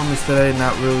performance today.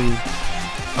 Not really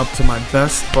up to my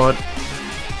best, but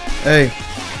hey,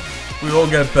 we all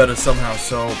get better somehow.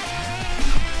 So,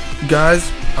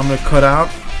 guys, I'm gonna cut out.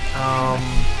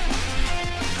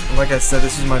 Like I said,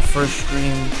 this is my first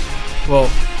stream.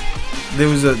 Well, there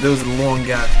was a long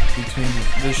gap between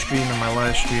this stream and my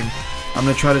last stream. I'm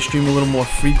gonna try to stream a little more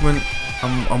frequent.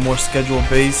 I'm more schedule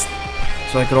based,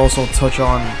 so I could also touch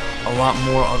on a lot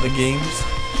more other games.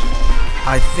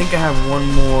 I think I have one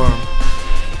more.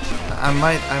 I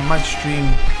might stream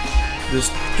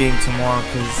this game tomorrow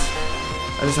because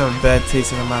I just have a bad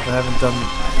taste in my mouth. I haven't done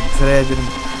today. I didn't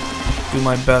do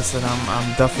my best, and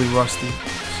I'm definitely rusty.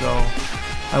 So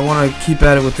I want to keep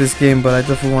at it with this game, but I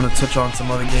definitely want to touch on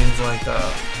some other games like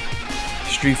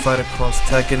Street Fighter Cross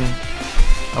Tekken.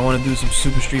 I want to do some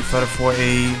Super Street Fighter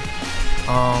 4A.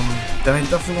 Then I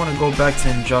definitely want to go back to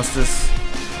Injustice.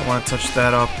 I want to touch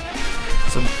that up.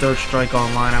 Some Third Strike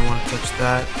Online, I want to touch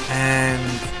that. And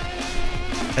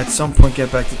at some point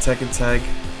get back to Tekken Tag.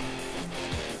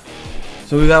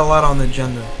 So we got a lot on the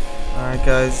agenda. Alright,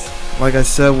 guys. Like I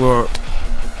said, we're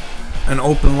an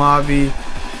open lobby.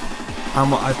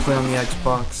 I play on the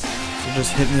Xbox. So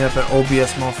just hit me up at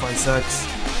OBS Melfice X.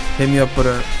 Hit me up with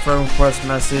a friend request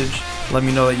message. Let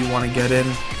me know that you want to get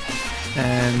in.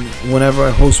 And whenever I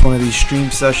host one of these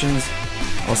stream sessions,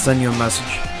 I'll send you a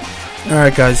message.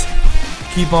 Alright, guys.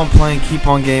 Keep on playing, keep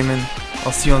on gaming.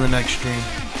 I'll see you on the next stream.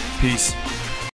 Peace.